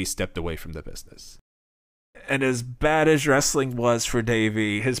Davey stepped away from the business. And as bad as wrestling was for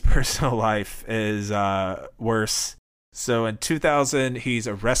Davey, his personal life is worse. So in 2000, he's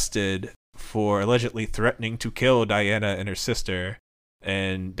arrested for allegedly threatening to kill Diana and her sister.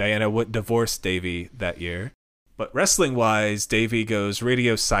 And Diana would divorce Davey that year. But wrestling-wise, Davey goes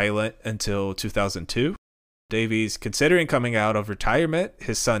radio silent until 2002. Davey's considering coming out of retirement.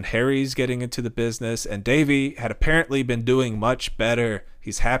 His son Harry's getting into the business, and Davey had apparently been doing much better.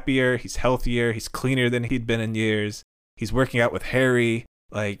 He's happier, he's healthier, he's cleaner than he'd been in years. He's working out with Harry.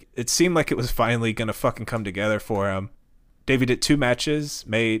 Like, it seemed like it was finally gonna fucking come together for him. Davey did 2 matches,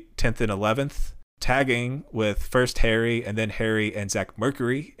 May 10th and 11th, tagging with first Harry and then Harry and Zach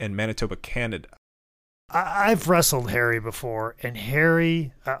Mercury in Manitoba, Canada. I've wrestled Harry before, and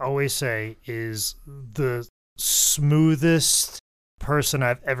Harry, I always say, is the smoothest person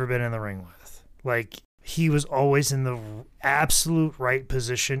I've ever been in the ring with. Like, he was always in the absolute right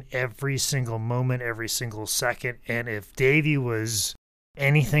position every single moment, every single second. And if Davey was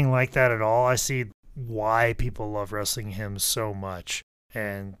anything like that at all, I see why people love wrestling him so much.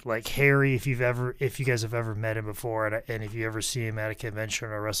 And like Harry, if you guys have ever met him before, and if you ever see him at a convention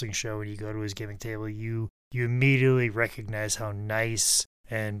or a wrestling show and you go to his giving table, you immediately recognize how nice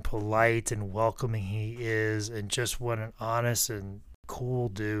and polite and welcoming he is, and just what an honest and cool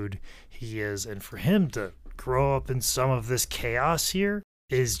dude he is. And for him to grow up in some of this chaos here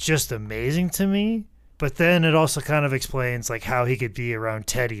is just amazing to me. But then it also kind of explains like how he could be around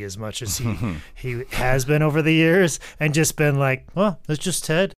Teddy as much as he has been over the years, and just been like, well, it's just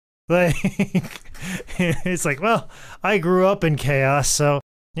Ted. Like, it's like, well, I grew up in chaos, so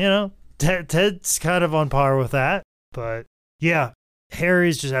Ted's kind of on par with that. But yeah,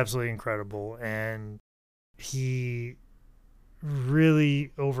 Harry's just absolutely incredible, and he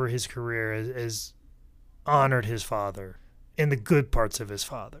really, over his career, has honored his father in the good parts of his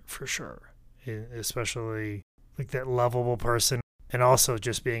father, for sure. Especially like that lovable person, and also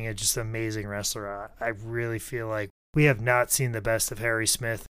just being a just amazing wrestler. I really feel like we have not seen the best of Harry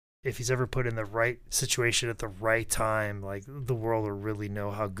Smith. If he's ever put in the right situation at the right time, like, the world will really know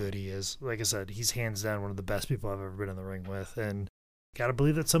how good he is. Like I said, he's hands down one of the best people I've ever been in the ring with, and gotta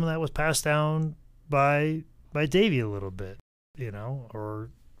believe that some of that was passed down by Davey a little bit, or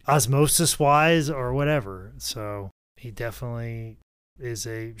osmosis wise or whatever. So he definitely is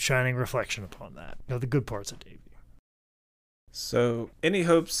a shining reflection upon that. The good parts of Davey. So any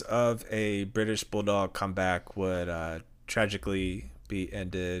hopes of a British Bulldog comeback would tragically be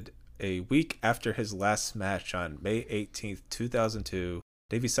ended a week after his last match on May 18th, 2002.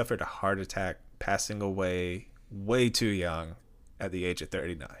 Davey suffered a heart attack, passing away way too young at the age of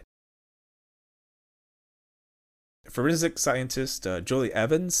 39. Forensic scientist Julie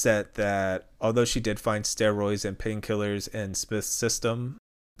Evans said that although she did find steroids and painkillers in Smith's system,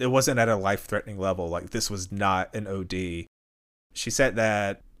 it wasn't at a life-threatening level. Like, this was not an OD. She said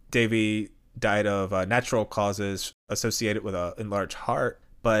that Davey died of natural causes associated with an enlarged heart,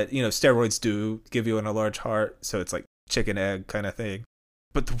 but steroids do give you an enlarged heart, so it's like chicken egg kind of thing.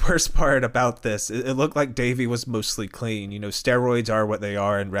 But the worst part about this, it looked like Davey was mostly clean. Steroids are what they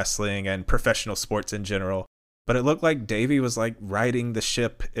are in wrestling and professional sports in general. But it looked like Davey was like riding the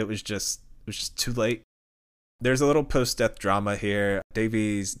ship. It was just too late. There's a little post-death drama here.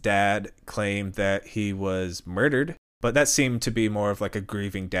 Davey's dad claimed that he was murdered, but that seemed to be more of like a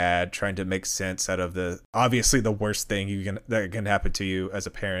grieving dad trying to make sense out of obviously the worst thing that can happen to you as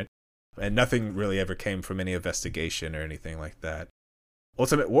a parent. And nothing really ever came from any investigation or anything like that.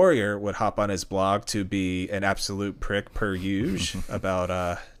 Ultimate Warrior would hop on his blog to be an absolute prick per usual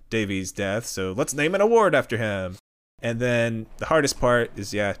about Davey's death, so let's name an award after him. And then the hardest part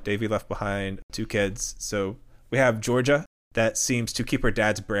is, Davey left behind 2 kids. So we have Georgia, that seems to keep her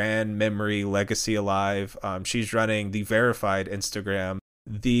dad's brand, memory, legacy alive. She's running the verified Instagram,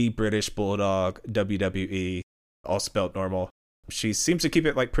 The British Bulldog WWE, all spelled normal. She seems to keep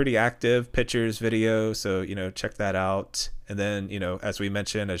it like pretty active, pictures, video, so check that out. And then as we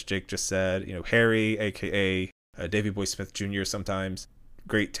mentioned, as Jake just said, Harry, aka Davey Boy Smith Jr. sometimes,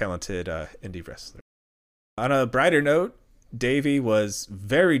 great talented indie wrestler. On a brighter note, Davey was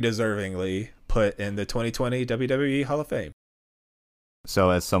very deservingly put in the 2020 WWE Hall of Fame.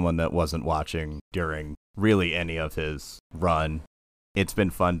 So as someone that wasn't watching during really any of his run, it's been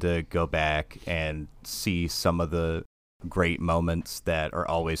fun to go back and see some of the great moments that are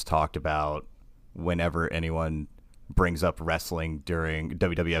always talked about whenever anyone brings up wrestling during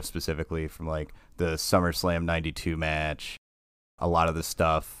WWF specifically, from like the SummerSlam 92 match, a lot of the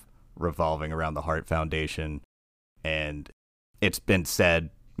stuff revolving around the Hart Foundation. And it's been said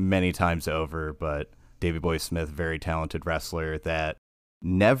many times over, but Davey Boy Smith, very talented wrestler that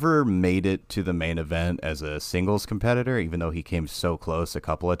never made it to the main event as a singles competitor, even though he came so close a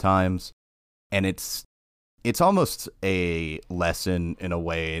couple of times. And it's almost a lesson in a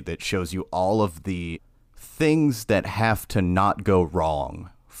way that shows you all of the things that have to not go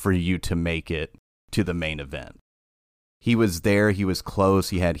wrong for you to make it to the main event. He was there, he was close,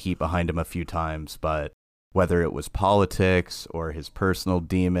 he had heat behind him a few times, but whether it was politics or his personal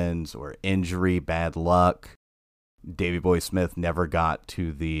demons or injury, bad luck, Davey Boy Smith never got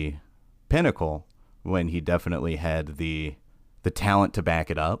to the pinnacle when he definitely had the talent to back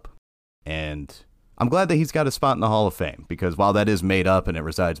it up. And I'm glad that he's got a spot in the Hall of Fame, because while that is made up and it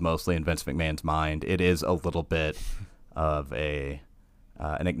resides mostly in Vince McMahon's mind, it is a little bit of an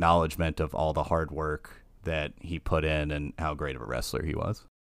acknowledgement of all the hard work that he put in and how great of a wrestler he was.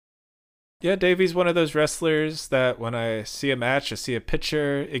 Yeah, Davey's one of those wrestlers that when I see a match, I see a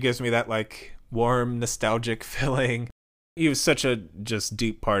picture, it gives me that like warm, nostalgic feeling. He was such a just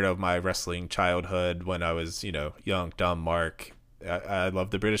deep part of my wrestling childhood when I was, young, dumb Mark. I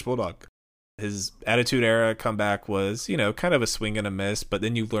loved the British Bulldog. His Attitude Era comeback was, kind of a swing and a miss, but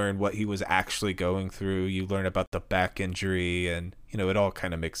then you learn what he was actually going through. You learn about the back injury and, it all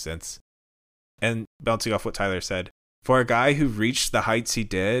kind of makes sense. And bouncing off what Tyler said, for a guy who reached the heights he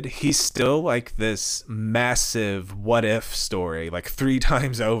did, he's still like this massive what if story, like 3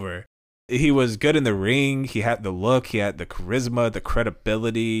 times over. He was good in the ring. He had the look, he had the charisma, the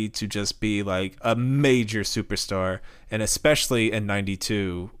credibility to just be like a major superstar. And especially in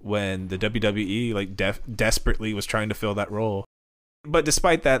 92 when the WWE like desperately was trying to fill that role. But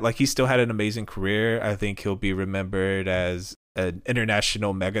despite that, like he still had an amazing career. I think he'll be remembered as an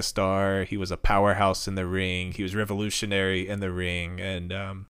international megastar. He was a powerhouse in the ring. He was revolutionary in the ring. And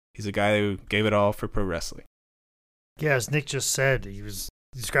he's a guy who gave it all for pro wrestling. Yeah, as Nick just said, he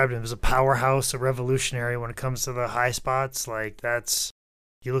described him as a powerhouse, a revolutionary when it comes to the high spots. Like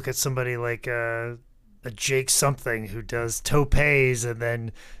you look at somebody like a Jake something who does topes and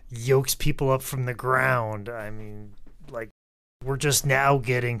then yokes people up from the ground. I mean, like we're just now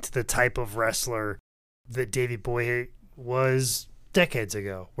getting to the type of wrestler that Davey Boy was decades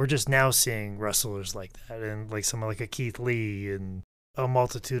ago. We're just now seeing wrestlers like that, and like someone like a Keith Lee and a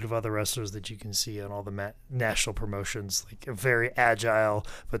multitude of other wrestlers that you can see on all the national promotions, like a very agile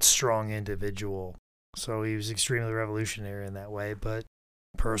but strong individual. So he was extremely revolutionary in that way. But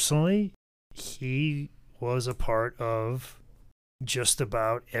personally, he was a part of just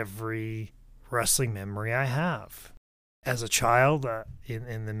about every wrestling memory I have. As a child,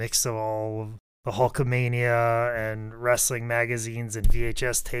 in the mix of all of the Hulkamania and wrestling magazines and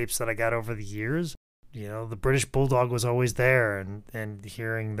VHS tapes that I got over the years, the British Bulldog was always there, and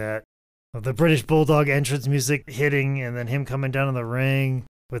hearing that the British Bulldog entrance music hitting and then him coming down in the ring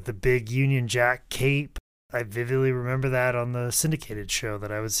with the big Union Jack cape. I vividly remember that on the syndicated show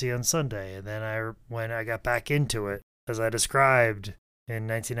that I would see on Sunday. And then when I got back into it, as I described, in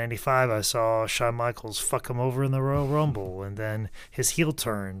 1995, I saw Shawn Michaels fuck him over in the Royal Rumble, and then his heel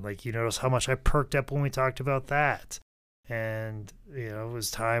turn. Like, you notice how much I perked up when we talked about that. And, it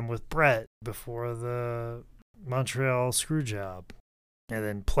was time with Brett before the Montreal screw job. And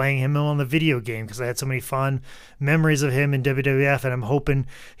then playing him on the video game, because I had so many fond memories of him in WWF, and I'm hoping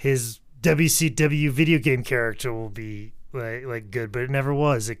his WCW video game character will be like good, but it never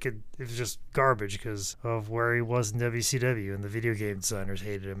was. It was just garbage because of where he was in WCW, and the video game designers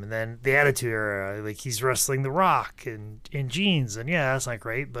hated him. And then the Attitude Era, like he's wrestling The Rock and in jeans, and yeah, that's not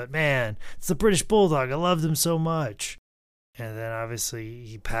great, but man, it's the British Bulldog. I loved him so much. And then obviously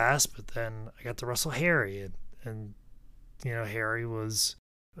he passed, but then I got to wrestle Harry, and Harry was,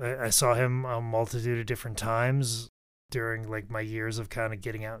 I saw him a multitude of different times during like my years of kind of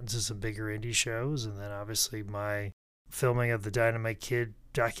getting out into some bigger indie shows. And then obviously my filming of the Dynamite Kid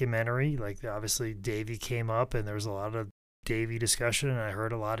documentary, like obviously Davey came up, and there was a lot of Davey discussion, and I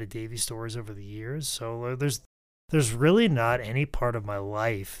heard a lot of Davey stories over the years. So there's really not any part of my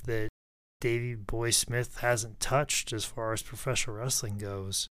life that Davey Boy Smith hasn't touched as far as professional wrestling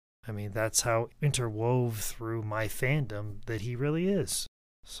goes. I mean, that's how interwove through my fandom that he really is.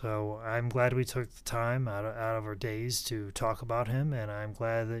 So I'm glad we took the time out of our days to talk about him, and I'm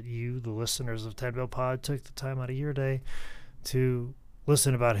glad that you, the listeners of 10 Bell Pod, took the time out of your day to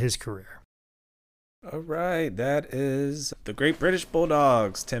listen about his career. All right, that is the Great British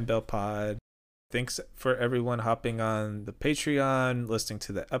Bulldogs 10 Bell Pod. Thanks for everyone hopping on the Patreon, listening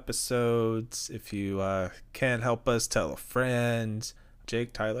to the episodes. If you can't help us, tell a friend.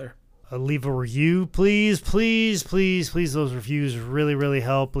 Jake, Tyler. Leave a review, please, please, please, please. Those reviews really, really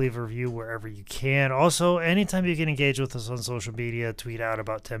help. Leave a review wherever you can. Also, anytime you can engage with us on social media, tweet out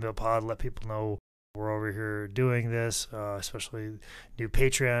about 10 Bill Pod, let people know we're over here doing this, especially new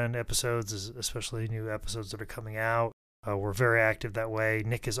Patreon episodes, especially new episodes that are coming out. We're very active that way.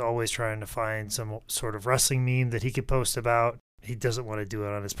 Nick is always trying to find some sort of wrestling meme that he could post about. He doesn't want to do it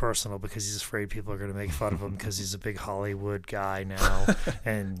on his personal because he's afraid people are going to make fun of him because he's a big Hollywood guy now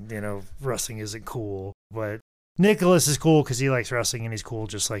and, wrestling isn't cool. But Nicholas is cool because he likes wrestling and he's cool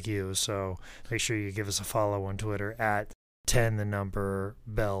just like you. So make sure you give us a follow on Twitter at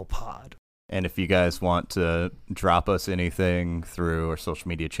 10BellPod. And if you guys want to drop us anything through our social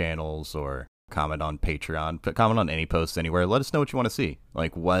media channels or comment on Patreon, comment on any post anywhere, let us know what you want to see.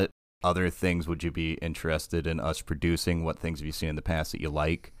 Like, what other things would you be interested in us producing? What things have you seen in the past that you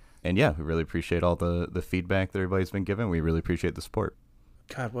like? And yeah, we really appreciate all the feedback that everybody's been giving. We really appreciate the support.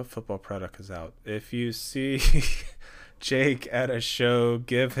 God, what football product is out? If you see Jake at a show,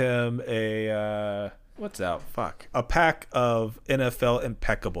 give him a... what's out? Fuck. A pack of NFL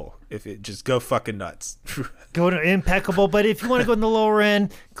Impeccable. If it just go fucking nuts. Go to Impeccable, but if you want to go in the lower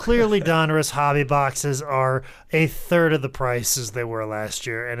end, clearly Donruss hobby boxes are a third of the price as they were last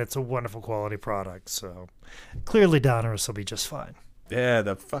year, and it's a wonderful quality product. So clearly Donruss will be just fine. Yeah,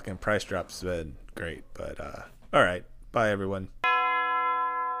 the fucking price drop's been great, but all right. Bye everyone.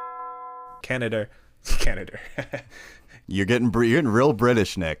 Canada. You're getting real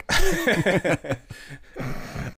British, Nick.